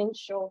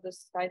change all the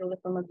tidal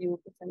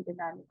deformabilities and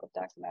dynamic of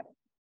dark matter,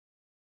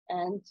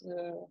 and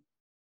the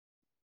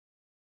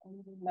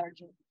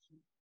merging.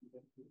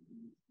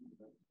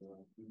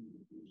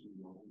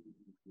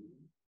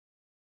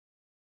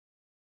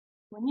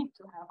 We need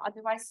to have,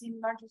 otherwise in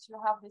mergers you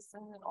have this a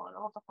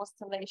lot of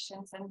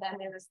oscillations, and then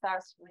the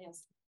stars,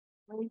 yes,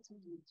 we need to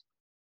do it.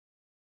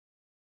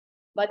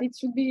 But it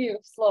should be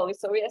slowly,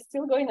 so we are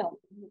still going on.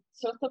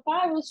 So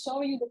far I will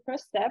show you the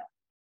first step.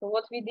 So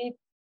what we did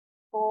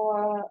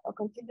for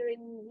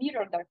considering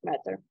mirror dark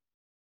matter,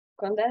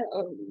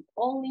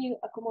 only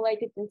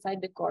accumulated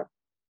inside the core.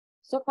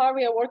 So far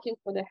we are working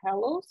for the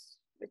halos.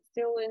 It's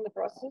still in the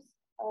process.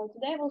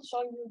 Today I will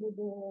show you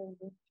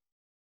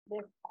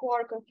the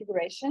core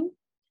configuration.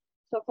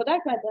 So for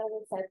dark matter, as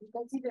I said, we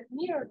consider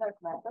mirror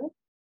dark matter.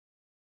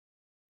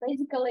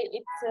 Basically,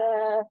 it's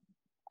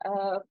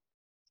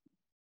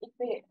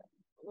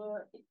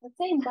the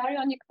same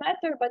baryonic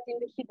matter, but in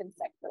the hidden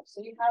sector.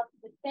 So you have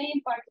the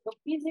same particle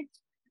physics,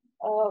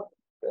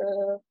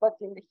 but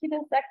in the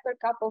hidden sector,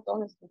 coupled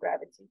only to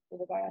gravity, to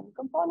the baryonic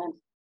component.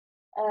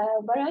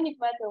 Baryonic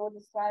matter was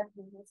described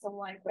in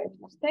some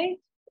equation of state,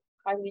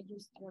 highly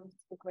reduced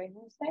equation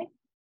of state.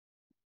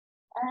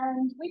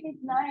 And we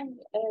did 9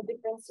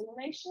 different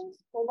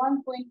simulations for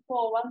 1.4,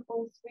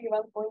 1.3,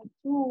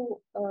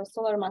 1.2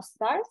 solar mass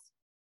stars,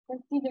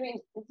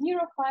 considering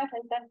 0, 5,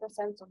 and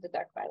 10% of the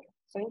dark matter.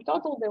 So in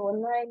total, there were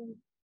nine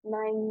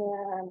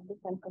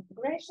different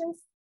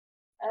configurations.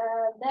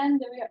 Then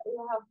we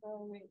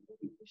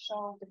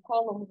show the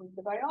column with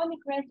the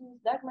baryonic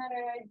radius,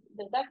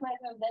 the dark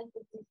matter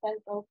density,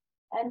 central,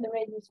 and the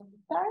radius of the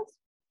stars.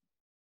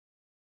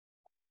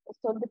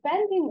 So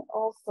depending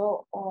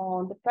also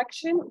on the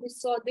fraction, we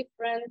saw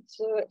different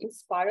in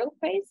spiral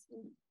phase.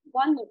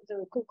 One of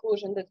the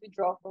conclusion that we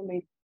draw from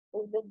it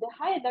is that the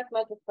higher dark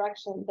matter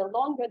fraction, the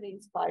longer the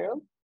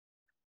spiral.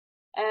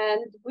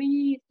 And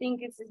we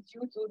think it is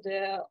due to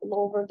the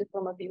lower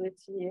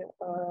deformability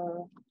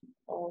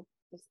of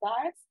the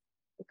stars,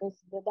 because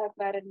the dark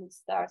matter in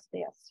stars,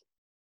 they are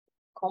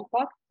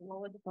compact,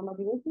 lower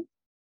deformability.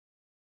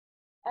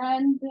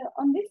 And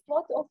on this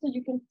plot also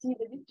you can see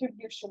the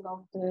distribution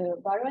of the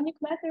baryonic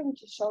matter,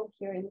 which is shown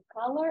here in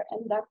color,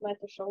 and dark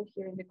matter shown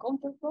here in the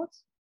contour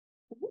plots.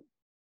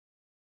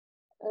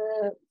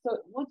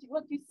 So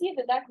what you see,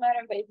 the dark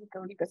matter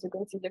basically, because you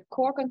can see the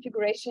core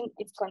configuration,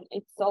 it's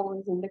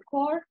always in the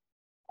core,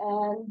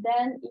 and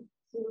then it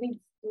leads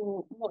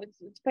to more,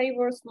 it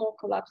favors more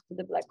collapse to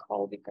the black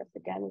hole, because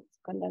again it's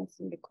condensed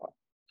in the core.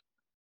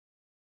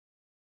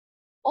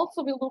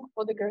 Also, we look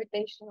for the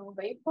gravitational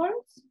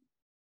waveforms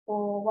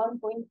for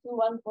 1.2,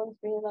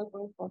 1.3,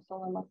 1.4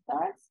 solar mass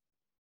stars.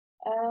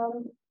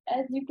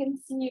 As you can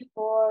see,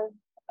 for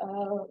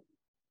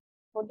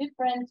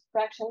different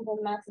fractions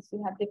and masses, we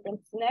have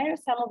different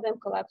scenarios. Some of them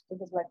collapse to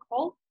the black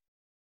hole.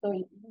 So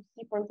you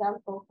see, for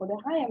example, for the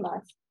higher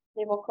mass,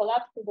 they will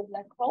collapse to the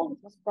black hole.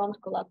 It was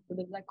prompt collapse to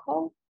the black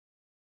hole.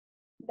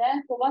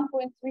 Then for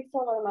 1.3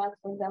 solar mass,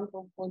 for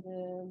example, for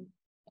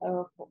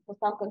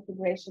some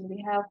configuration,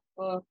 we have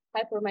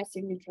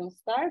hypermassive neutron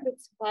star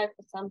that's 5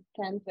 for some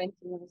 10, 20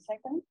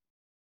 milliseconds.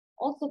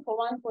 Also for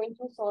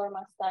 1.2 solar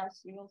mass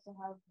stars, we also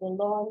have the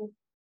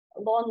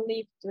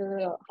long-lived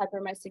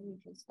hypermassive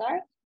neutron star.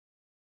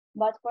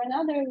 But for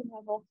another, we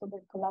have also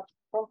the collapse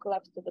from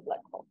collapse to the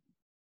black hole.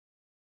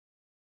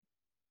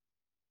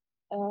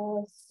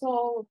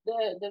 So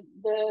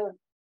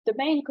the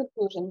main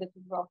conclusion that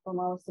we draw from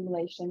our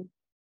simulation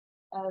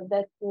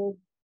that the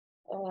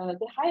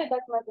higher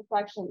dark matter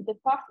fraction, the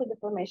faster the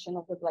formation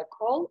of the black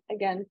hole,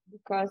 again,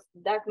 because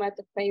dark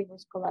matter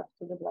favors collapse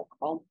to the black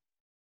hole.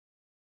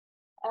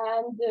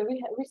 And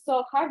we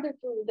saw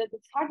that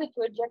it's harder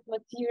to eject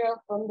material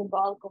from the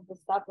bulk of the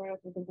subarea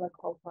to the black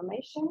hole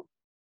formation.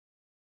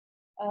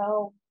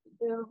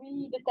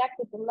 We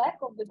detected the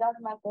lack of the dark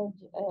matter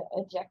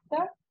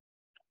ejector.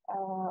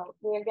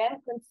 We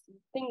again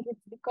think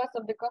it's because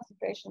of the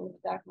concentration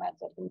of dark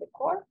matter in the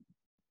core.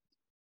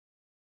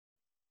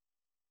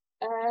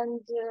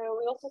 And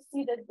we also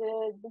see that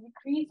the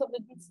decrease of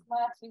the disk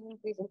mass is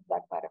increasing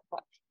dark matter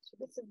fraction. So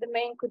this is the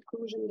main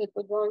conclusion that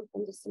we're drawing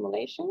from the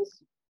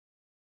simulations.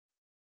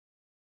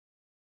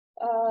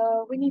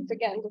 We need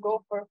again to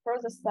go for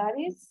further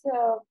studies,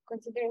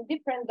 considering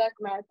different dark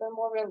matter,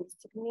 more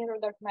realistic mirror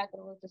dark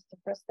matter was just the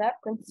first step.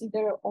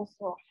 Consider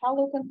also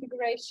halo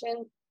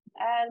configuration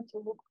and to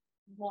look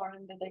more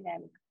in the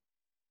dynamic.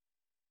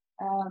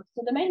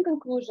 So the main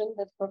conclusion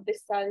that for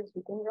this studies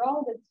we can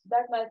draw that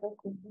dark matter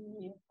could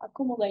be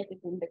accumulated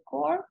in the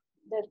core,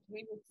 that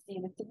we would see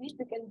the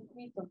significant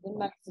decrease of the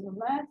maximum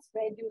mass,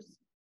 radius,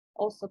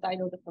 also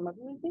tidal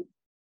deformability.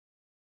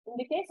 In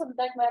the case of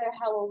dark matter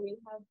halo, we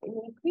have an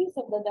increase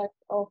of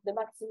the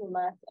maximum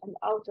mass and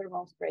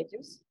outermost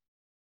radius.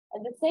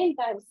 At the same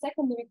time,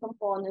 secondary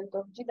component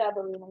of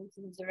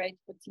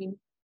GW190814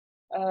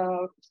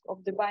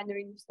 of the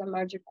binary neutron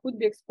merger could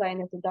be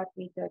explained as a dark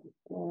matter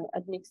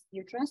admixed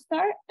neutron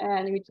star,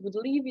 and it would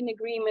leave in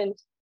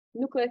agreement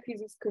nuclear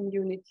physics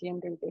community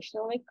and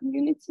gravitational wave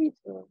community,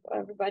 so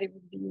everybody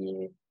would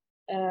be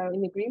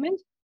in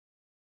agreement.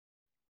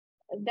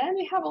 And then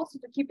we have also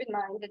to keep in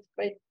mind that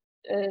by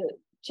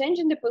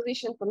changing the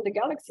position from the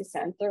galaxy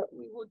center,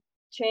 we would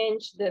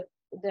change the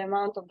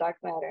amount of dark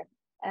matter.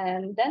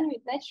 And then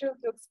it's natural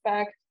to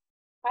expect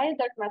higher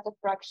dark matter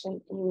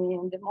fraction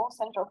in the most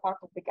central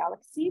part of the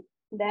galaxy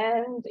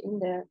than in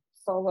the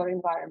solar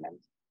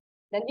environment.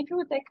 Then if you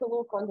would take a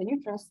look on the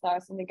neutron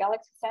stars in the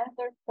galaxy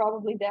center,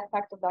 probably the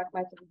effect of dark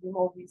matter would be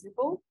more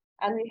visible.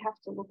 And we have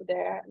to look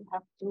there and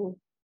have to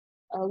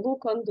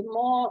look on the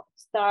more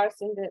stars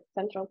in the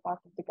central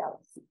part of the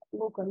galaxy.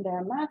 Look on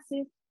their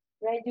masses,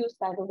 radius,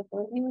 tidal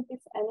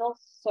deformabilities, and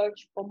also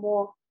search for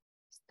more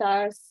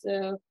stars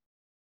and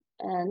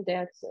to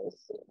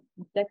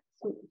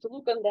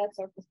look on that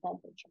surface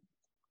temperature.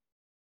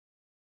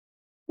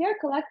 Here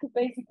collected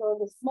basically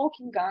the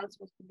smoking guns,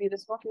 which would be the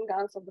smoking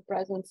guns of the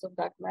presence of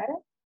dark matter.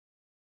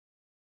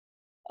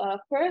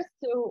 First,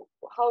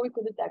 how we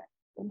could detect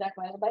dark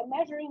matter by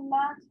measuring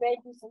mass,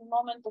 radius, and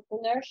moment of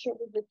inertia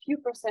with a few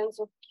 %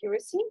 of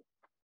accuracy.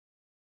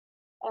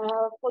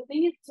 For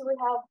this, we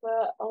have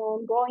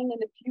ongoing in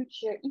the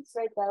future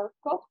X-ray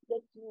telescope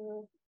that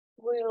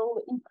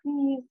will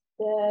increase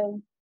the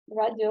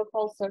radio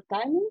pulsar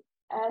timing,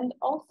 and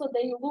also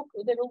they will look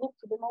to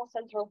the most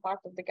central part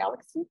of the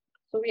galaxy.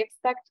 So we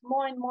expect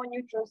more and more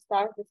neutron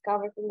stars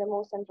discovered in the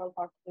most central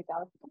part of the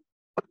galaxy.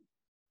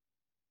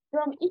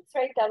 From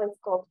X-ray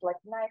telescopes like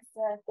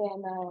NICET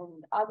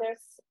and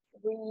others,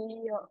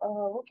 we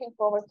are looking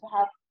forward to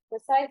have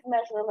precise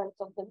measurements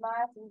of the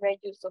mass and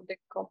radius of the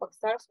compact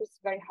stars with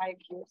very high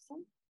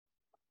accuracy.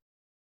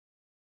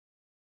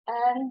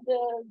 And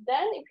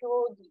then if you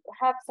would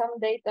have some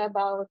data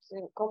about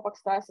compact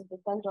stars in the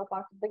central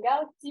part of the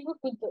galaxy, we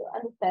could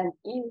understand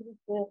is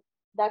it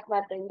dark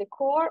matter in the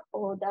core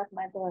or dark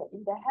matter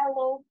in the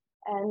halo,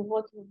 and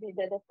what would be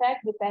the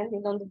effect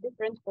depending on the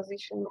different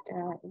position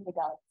in the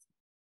galaxy.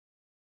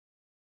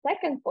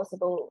 Second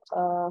possible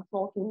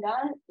smoking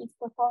gun is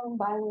performing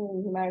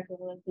binary numerical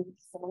relativity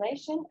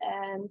simulation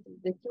and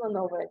the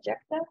kilonova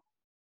ejector.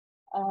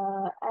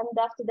 And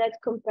after that,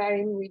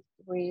 comparing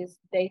with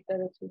data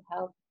that we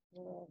have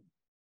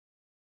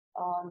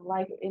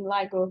in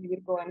LIGO,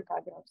 Virgo, and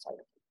Cadre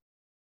observatory.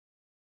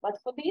 But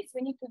for this,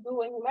 we need to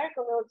do a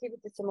numerical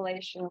relativity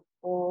simulation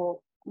for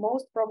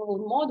most probable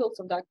models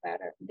of dark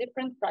matter,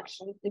 different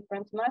fractions,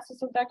 different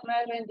masses of dark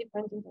matter, and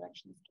different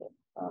interaction scales.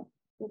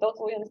 And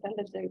also we understand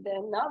that the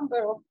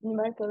number of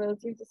numerical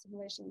relativity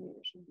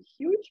simulations should be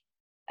huge,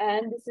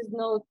 and this is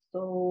not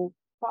so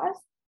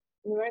fast.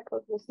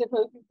 Numerical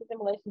relativity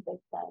simulation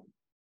takes time.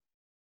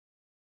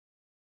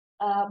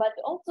 But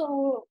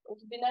also, it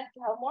would be nice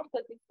to have more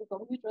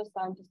statistical neutron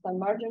star to star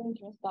merger,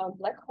 neutron star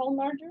black hole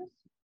mergers.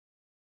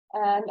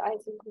 And I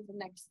think in the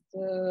next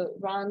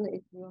run,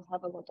 it will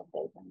have a lot of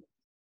data.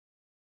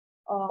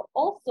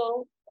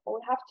 Also, we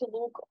have to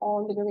look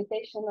on the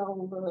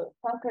gravitational,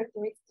 some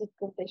characteristic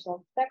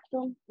gravitational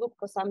spectrum, look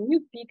for some new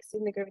peaks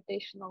in the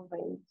gravitational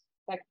wave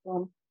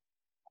spectrum,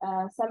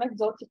 some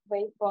exotic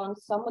waveforms,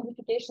 some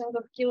modifications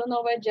of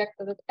kilonova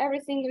ejector, that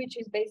everything which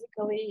is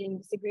basically in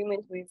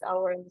disagreement with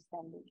our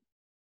understanding.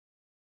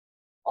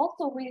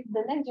 Also, with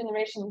the next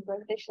generation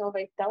gravitational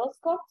wave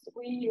telescopes,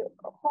 we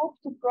hope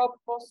to probe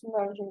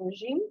post-merging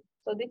regime.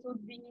 So this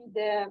would be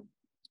the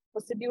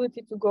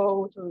possibility to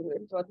go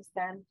to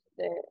understand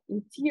the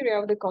interior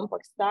of the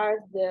compact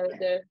stars,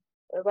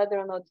 whether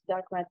or not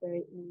dark matter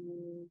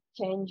is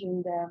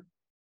changing the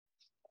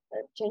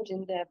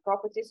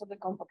properties of the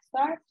compact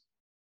stars.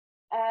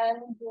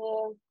 And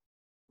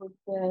with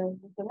the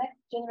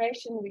next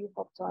generation, we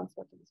hope to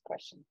answer to this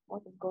question: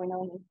 what is going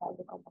on inside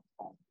the compact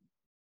stars?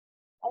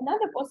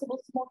 Another possible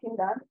smoking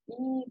gun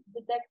is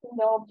detecting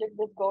the object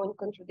that go in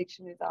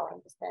contradiction with our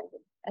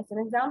understanding. As an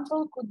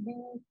example, could be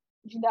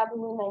GW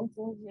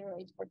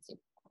 190814.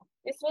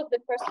 This was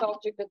the first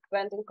object that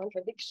went in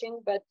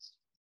contradiction, but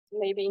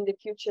maybe in the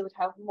future we'll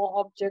have more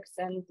objects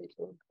and it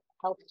will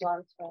help to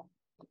answer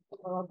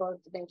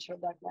about the nature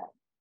of dark matter.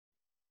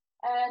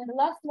 And the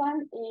last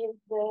one is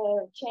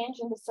the change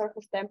in the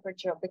surface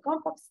temperature of the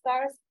compact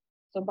stars.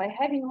 So by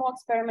having more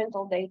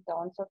experimental data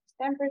on surface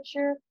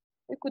temperature,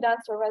 we could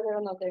answer whether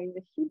or not there is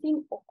a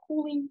heating or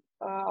cooling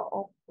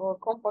of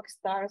compact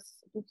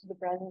stars due to the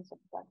presence of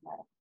dark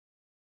matter.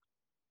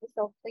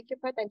 So thank you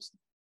for attention.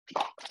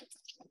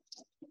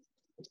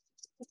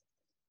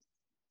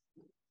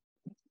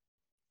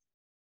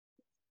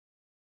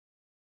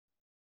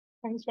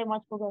 Thanks very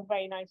much for the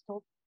very nice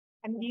talk.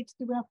 And indeed,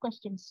 do we have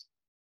questions?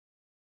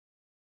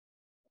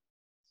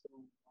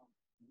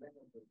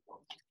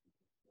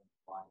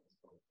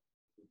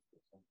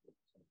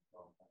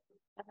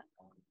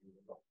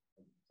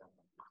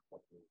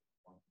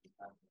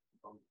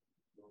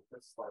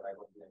 First slide, I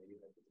want the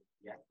idea that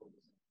the actual did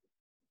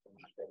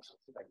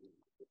I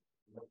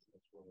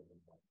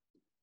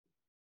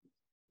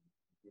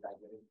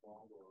get it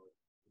wrong or?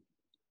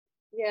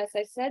 Yes,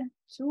 I said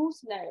two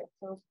scenarios.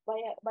 So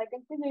by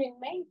considering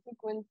main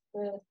sequence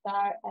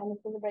star and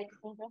celebrated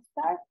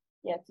star,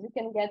 yes, we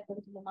can get them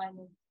to the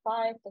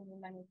 -5 and the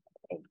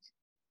 -8.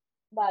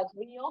 But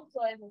we also,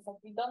 as I said,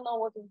 we don't know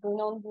what is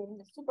going on during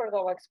the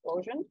supernova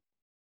explosion.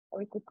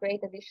 We could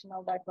create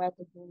additional dark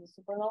matter during the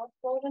supernova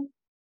explosion.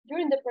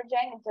 During the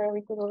progenitor,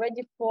 we could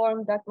already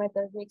form dark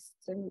matter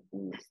mixed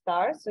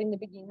stars. So in the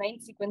beginning, main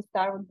sequence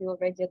star would be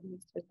already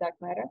admixed with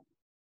dark matter.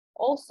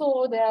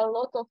 Also, there are a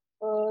lot of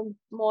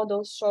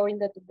models showing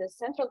that the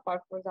central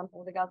part, for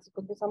example, of the galaxy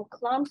could be some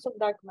clumps of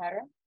dark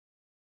matter.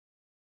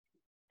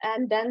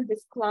 And then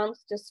these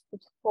clumps just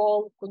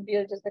could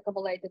be just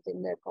accumulated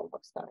in the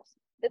compact stars.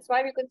 That's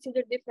why we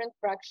consider different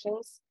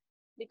fractions,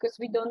 because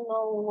we don't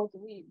know what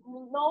we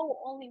know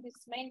only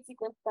this main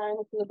sequence star and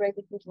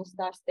equilibrated neutral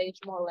star stage,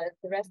 more or less.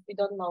 The rest we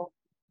don't know.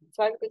 That's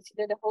why we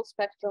consider the whole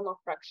spectrum of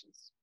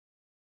fractions.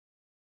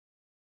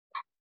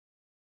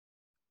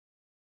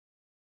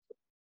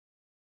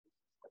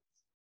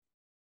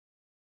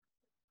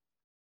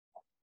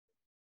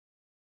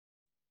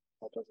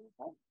 That was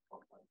inside.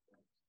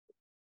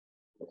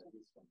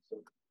 So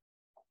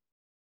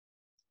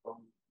from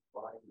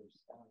what I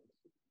understand,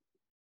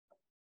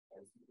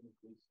 as you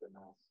increase the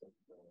mass of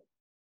the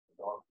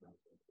dark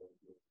matter, the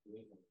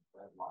green and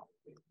red line,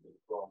 they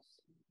cross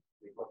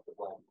the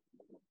black,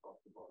 across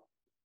the bar.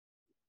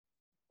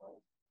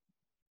 Right?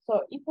 So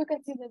if we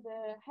consider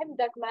the heavy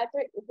dark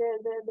matter,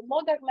 the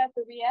more dark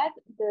matter we add,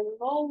 the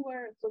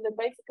lower, so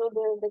basically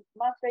the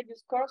mass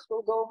radius curves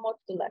will go more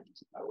to the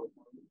left. I would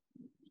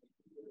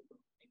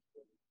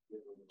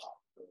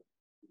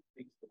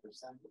fix the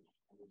percentage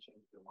and we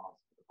change the mass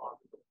of the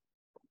particle,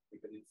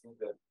 because it seems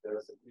that there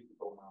is a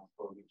critical mass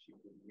for which you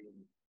could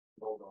really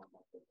no dark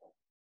matter.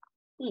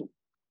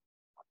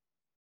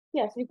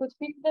 Yes, we could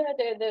fix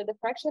the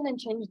fraction and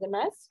change the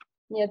mass.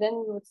 Yeah, then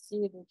we would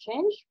see the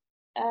change.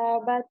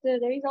 But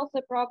there is also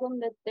a problem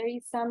that there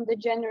is some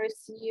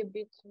degeneracy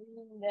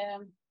between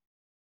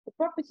the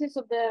properties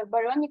of the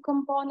baryonic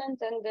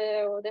component and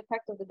the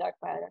effect of the dark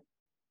matter.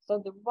 So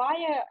the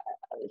wire,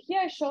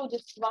 here I show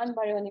just one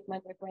baryonic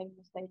matter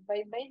equation state,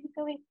 but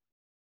basically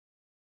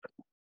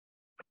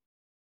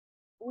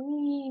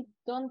we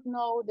don't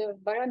know the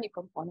baryonic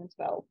component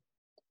well.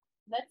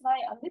 That's why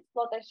on this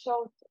plot I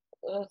showed,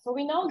 so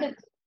we know that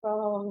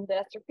from the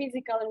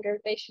astrophysical and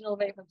gravitational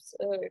wave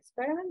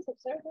experiments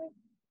observed,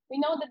 we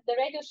know that the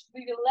radius should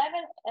be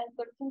 11 and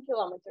 13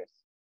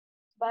 kilometers.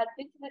 But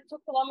this is a 2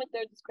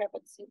 kilometer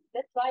discrepancy.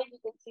 That's why we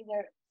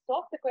consider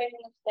soft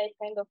equation of state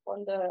kind of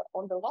on the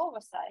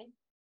lower side.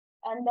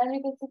 And then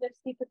we consider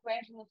stiff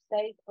equation of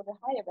state for the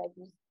higher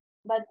values.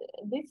 But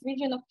this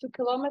region of 2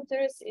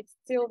 kilometers, it's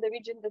still the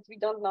region that we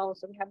don't know.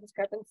 So we have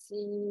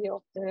discrepancy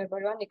of the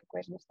baryonic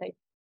equation of state.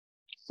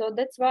 So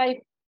that's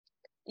why,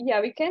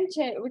 yeah, we can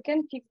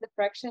fix the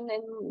fraction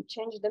and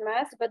change the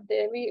mass, but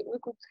we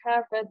could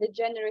have a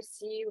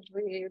degeneracy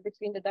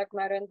between the dark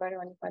matter and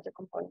baryonic matter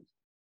components.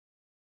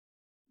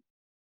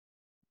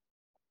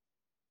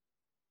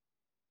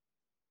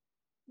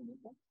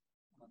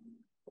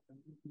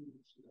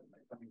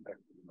 Coming back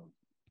to the note.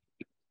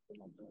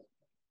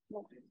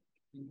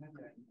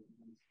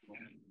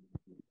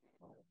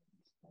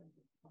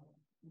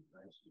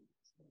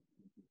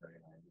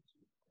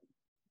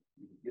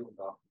 You build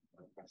up a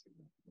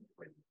precedent.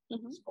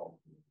 It's called.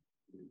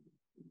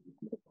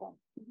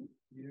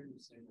 You here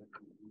you say that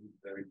you do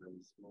very, very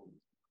slow.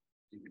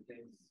 In the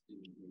case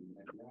in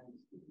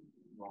advanced,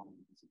 wrong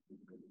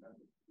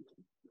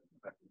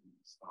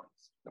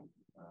starts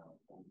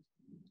almost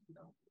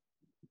down.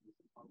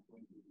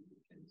 Consequently, in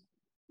the case,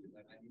 do you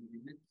have any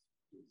limits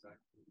to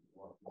exactly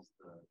what is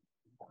the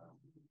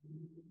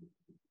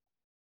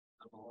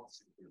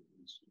velocity of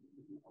which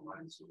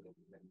aligns so that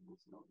then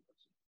it's not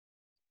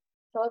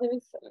So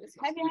with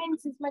heavy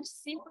ions is much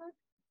simpler.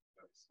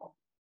 very small?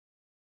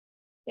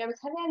 Yeah, with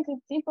heavy ions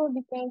it's simple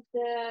because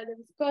the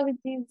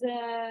viscosity is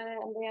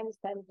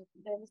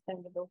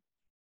understandable.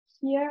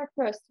 Here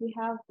first we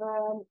have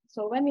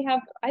so when we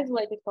have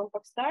isolated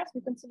compact stars,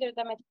 we consider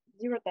them at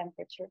 0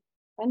 temperature.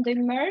 When they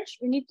merge,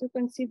 we need to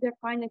consider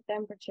finite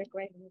temperature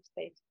equation of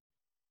state.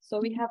 So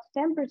we have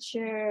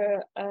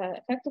temperature,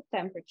 effective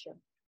temperature.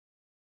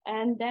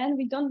 And then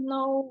we don't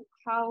know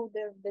how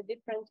the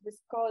different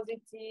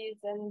viscosities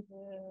and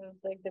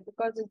like the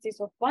viscosities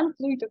of one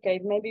fluid, okay,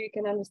 maybe we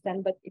can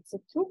understand, but it's a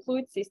two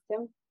fluid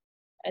system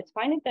at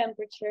finite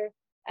temperature,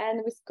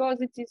 and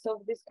viscosities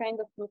of this kind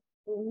of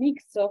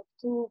mix of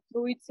two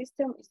fluid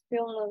system is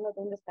still not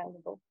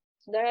understandable.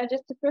 So there are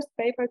just the first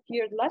paper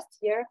appeared last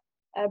year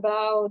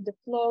about the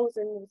flows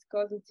and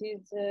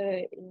viscosities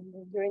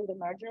during the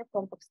merger of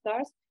compact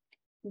stars,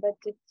 but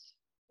it's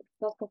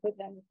not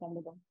completely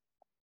understandable.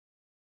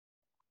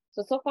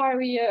 So far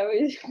we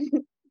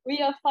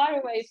we are far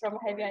away from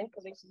heavy ion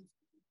collisions.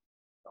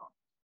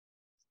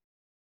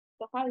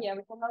 So far, yeah,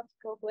 we cannot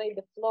calculate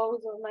the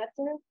flows of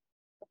matter.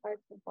 So far,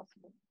 it's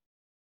impossible.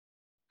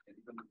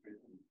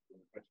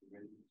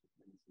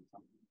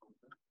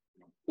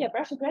 Yeah,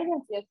 pressure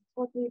gradients, yes.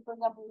 What we, for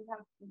example, we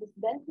have this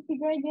density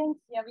gradients.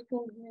 Yeah, we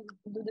can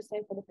do the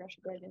same for the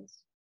pressure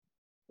gradients.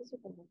 This we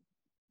can do.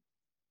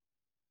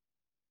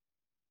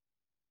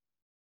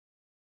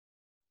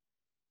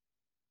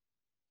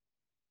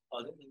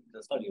 Other than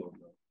the study of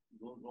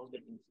those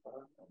getting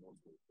started and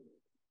also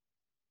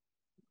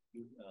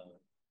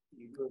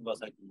you was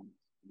like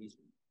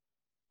vision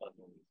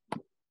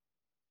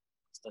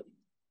study.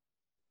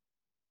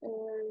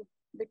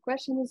 The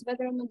question is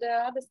whether on the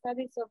other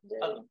studies of the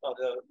other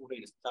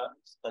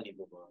study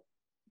of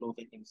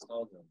rotating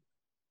stars.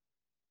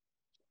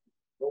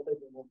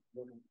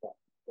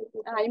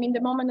 I mean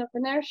the moment of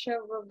inertia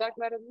of dark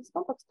matter with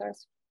compact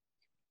stars.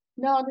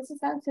 No, this is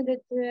something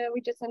that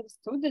we just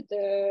understood that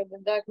the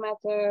dark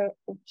matter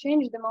would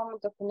change the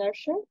moment of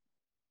inertia.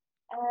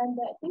 And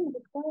I think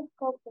the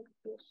telescope that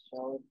you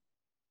showed,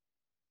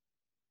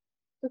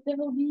 so there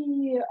will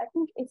be, I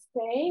think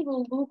STA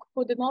will look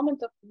for the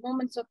moments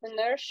of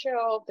inertia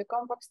of the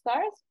compact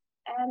stars.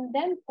 And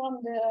then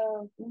from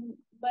the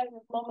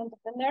moment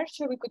of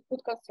inertia, we could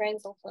put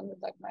constraints also on the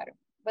dark matter.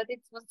 But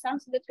it was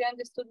something that we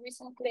understood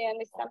recently,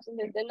 and it's something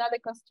that another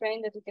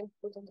constraint that we can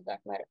put on the dark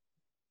matter.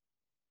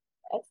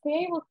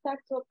 STA will start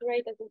to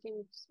operate, I think,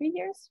 in 3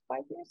 years,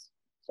 5 years.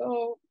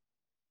 So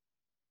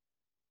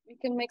we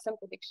can make some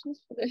predictions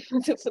for the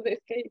for the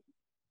STA.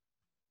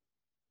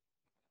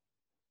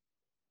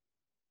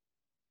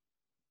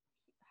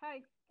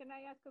 Hi, can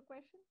I ask a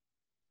question?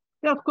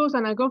 Yeah, of course,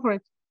 and I go for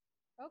it.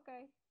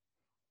 Okay.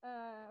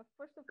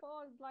 First of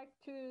all, I'd like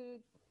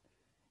to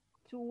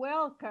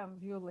welcome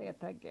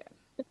Violetta again.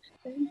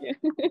 Thank you.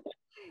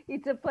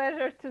 It's a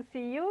pleasure to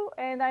see you,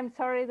 and I'm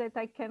sorry that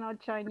I cannot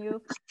join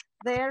you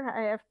there.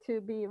 I have to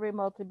be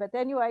remotely, but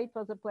anyway, it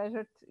was a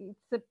pleasure.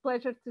 It's a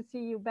pleasure to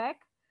see you back,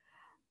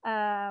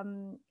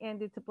 and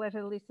it's a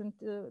pleasure to listen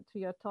to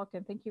your talk.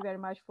 And thank you very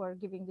much for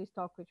giving this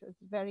talk, which was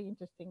very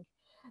interesting.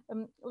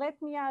 Let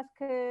me ask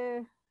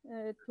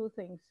two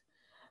things.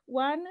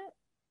 One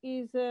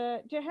is,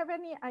 do you have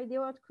any idea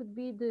what could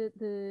be the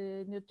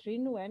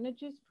neutrino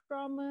energies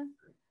from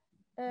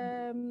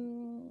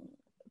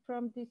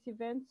these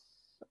events,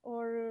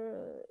 or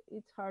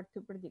it's hard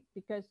to predict?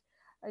 Because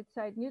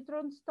outside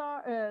neutron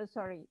star,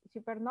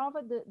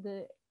 supernova,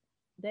 the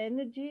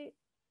energy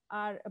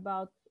are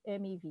about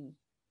MeV.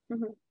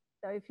 Mm-hmm.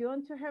 So if you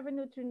want to have a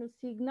neutrino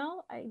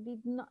signal, it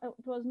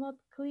was not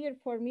clear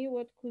for me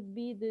what could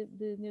be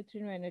the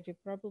neutrino energy.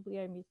 Probably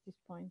I missed this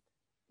point.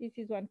 This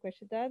is one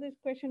question. The other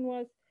question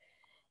was,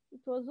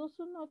 it was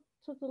also not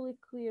totally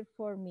clear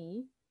for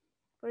me.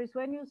 Whereas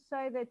when you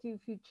say that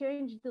if you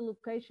change the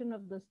location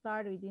of the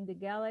star within the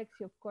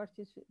galaxy, of course,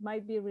 this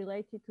might be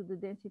related to the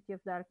density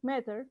of dark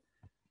matter.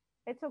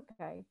 It's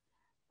okay.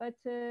 But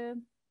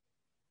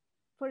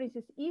for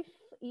instance, if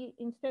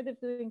instead of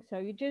doing so,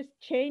 you just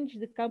change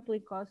the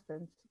coupling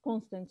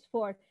constants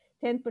for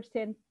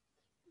 10%,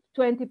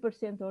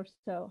 20% or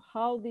so,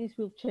 how this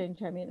will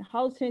change? I mean,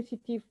 how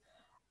sensitive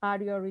are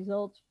your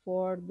results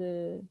for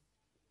the,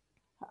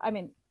 I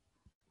mean,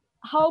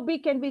 how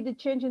big can be the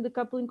change in the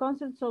coupling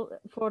constant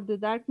for the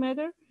dark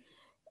matter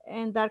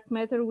and dark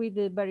matter with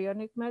the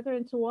baryonic matter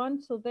and so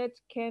on, so that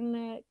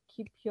can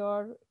keep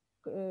your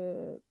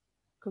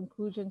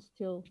conclusions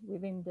still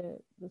within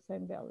the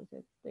same values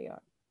that they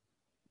are?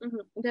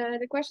 Mm-hmm.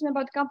 The question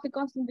about coupling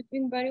constant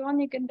between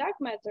baryonic and dark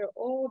matter,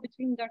 or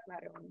between dark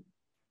matter only?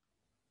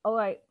 All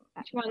right.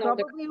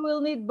 Probably we'll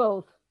need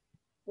both.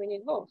 We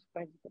need both,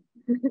 basically.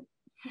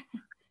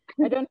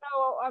 I don't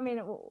know. I mean,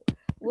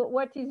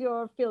 what is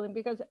your feeling?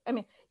 Because I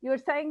mean, you're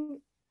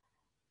saying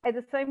at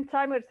the same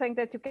time you're saying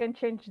that you can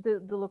change the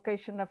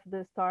location of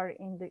the star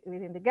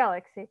within the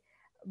galaxy,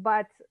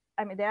 but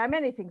I mean there are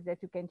many things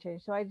that you can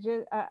change. So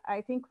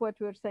I think what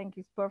we're saying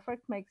is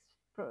perfect, makes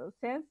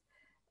sense,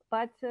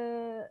 but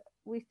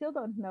we still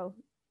don't know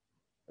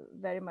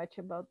very much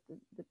about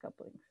the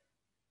couplings.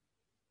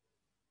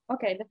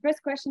 Okay, the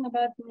first question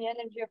about the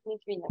energy of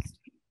neutrinos.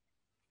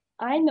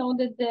 I know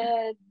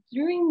that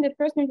during the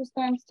first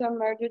neutron-star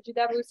merger,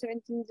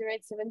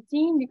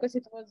 GW17017, because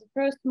it was the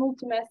first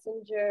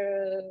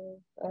multi-messenger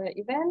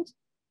event,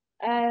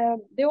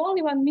 the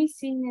only one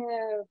missing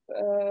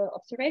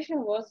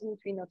observation was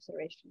neutrino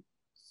observation.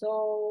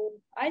 So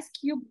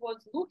IceCube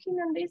was looking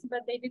on this,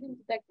 but they didn't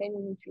detect any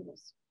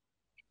neutrinos.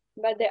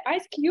 But the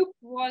IceCube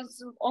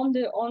was on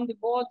the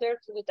border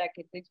to detect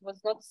it. It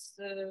was not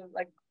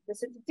like the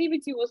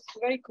sensitivity was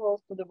very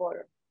close to the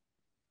border.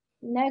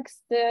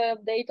 Next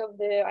update of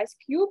the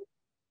IceCube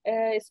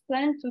is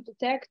planned to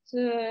detect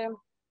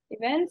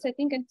events, I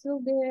think, until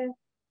the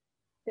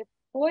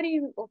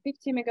 40 or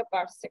 50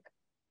 megaparsec.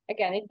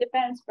 Again, it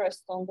depends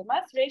first on the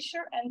mass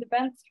ratio and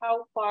depends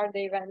how far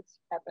the events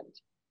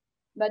happened.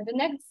 But the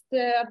next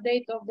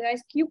update of the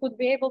IceCube would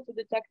be able to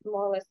detect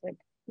more or less like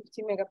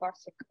 50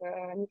 megaparsec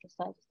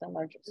neutron star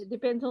mergers. It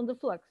depends on the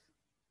flux.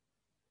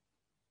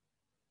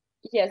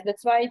 Yes,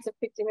 that's why it's a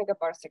 50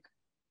 megaparsec.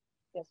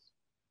 Yes.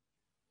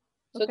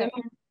 So okay.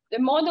 the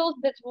models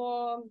that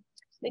were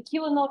the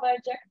kilonova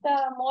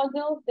ejecta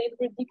models, they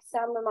predict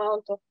some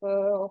amount of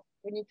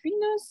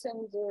neutrinos,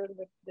 and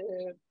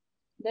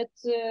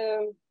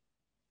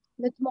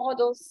that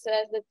model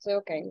says that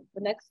okay,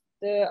 the next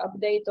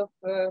update of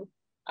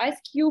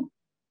IceCube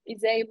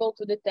is able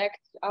to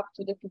detect up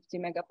to the 50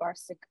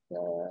 megaparsec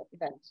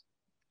event.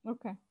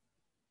 Okay.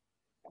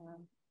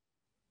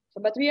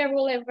 So, but we are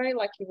really very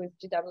lucky with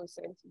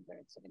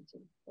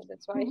GW17017, so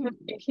that's why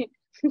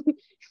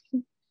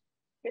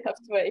we have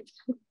to wait.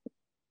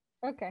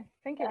 Okay,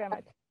 thank you very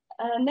much.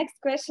 Next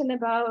question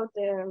about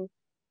the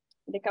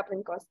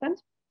coupling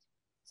constant.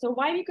 So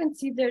why we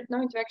considered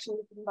no interaction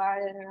between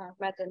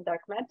matter and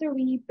dark matter?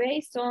 We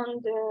based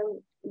on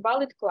the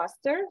bullet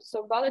cluster.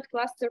 So bullet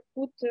cluster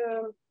put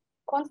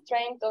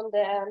constraint on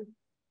the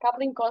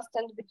coupling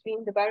constant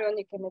between the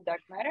baryonic and the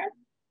dark matter.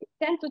 It's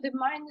 10 to the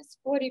minus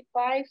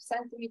 45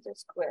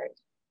 centimeters squared.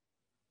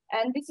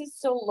 And this is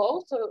so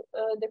low. So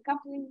the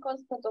coupling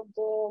constant of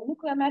the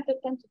nuclear matter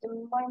 10 to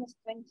the minus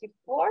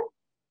 24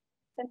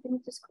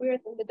 centimeters squared,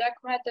 and the dark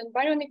matter and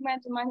baryonic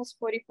matter minus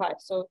 45.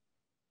 So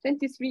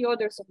 23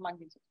 orders of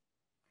magnitude.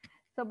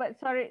 So, but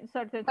sorry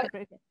to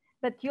interrupt.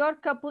 But your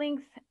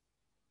couplings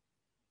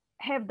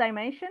have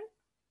dimension?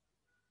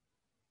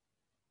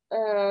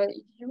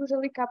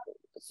 Usually couple.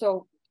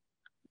 So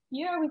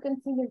here we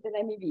consider the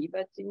MeV,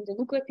 but in the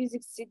nuclear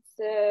physics, it's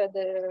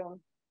the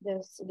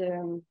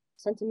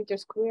centimeter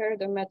square,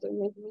 the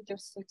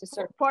meters.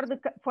 For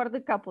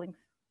the couplings.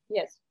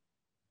 Yes.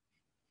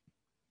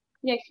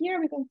 Yeah, here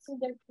we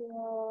consider the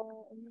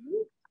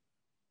MeV.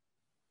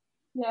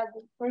 Yeah,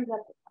 for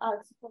example,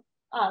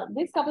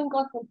 this coupling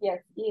constant,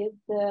 yes, is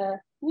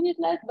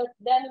unitless, but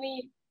then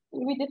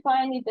we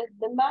define it as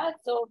the mass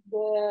of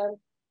the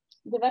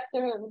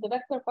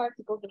vector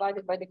particle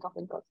divided by the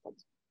coupling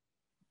constant.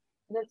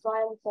 That's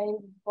why I'm saying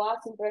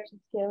vast interaction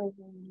scale is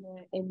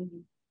in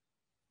MeV,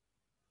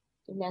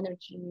 in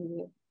energy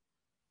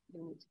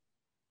unit.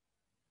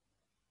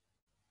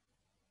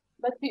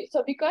 But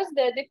so because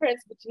the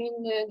difference between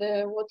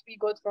what we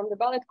got from the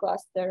bullet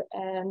cluster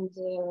and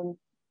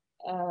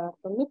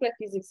from nuclear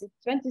physics is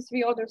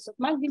 23 orders of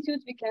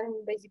magnitude, we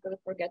can basically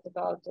forget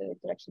about the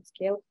interaction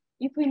scale.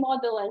 If we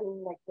model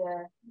like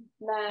the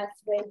mass,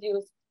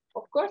 radius,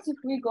 of course, if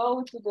we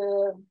go to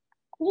the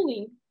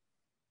cooling,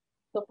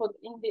 so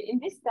in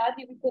this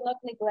study we cannot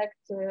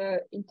neglect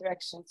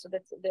interaction. So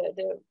that's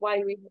the why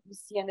we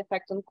see an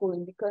effect on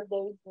cooling, because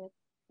there is an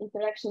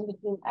interaction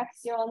between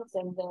axions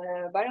and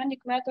the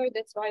baryonic matter.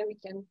 That's why we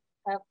can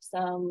have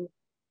some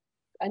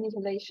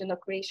annihilation or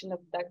creation of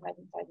dark matter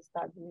inside the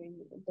star during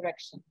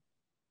interaction.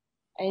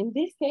 And in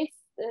this case,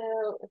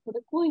 for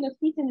the cooling of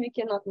heat, we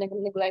cannot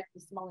neglect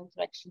the small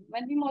interaction.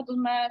 When we model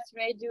mass,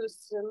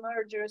 radius,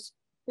 mergers,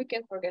 we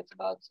can forget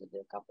about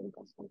the coupling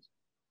constant.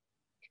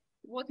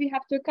 What we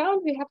have to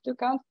account? We have to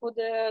account for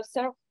the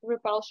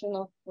self-repulsion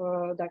of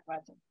dark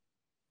matter.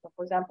 So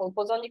for example,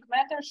 bosonic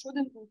matter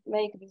shouldn't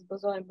make this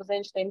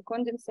Bose-Einstein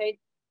condensate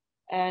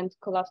and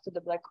collapse to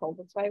the black hole.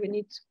 That's why we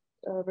need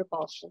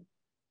repulsion.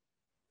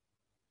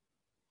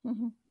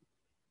 Mm-hmm.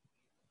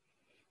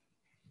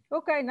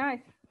 Okay,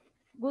 nice.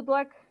 Good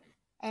luck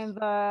and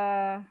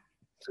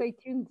stay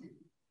tuned.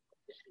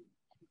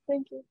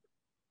 Thank you.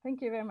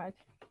 Thank you very much.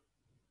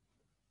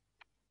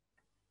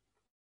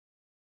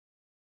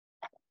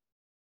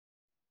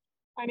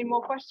 Any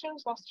more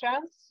questions? Last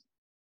chance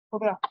for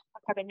the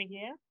academic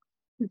year.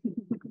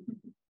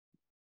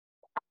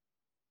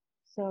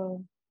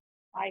 So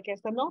I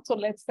guess not. So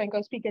let's thank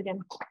our speaker again.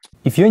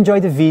 If you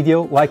enjoyed the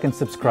video, like and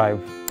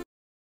subscribe.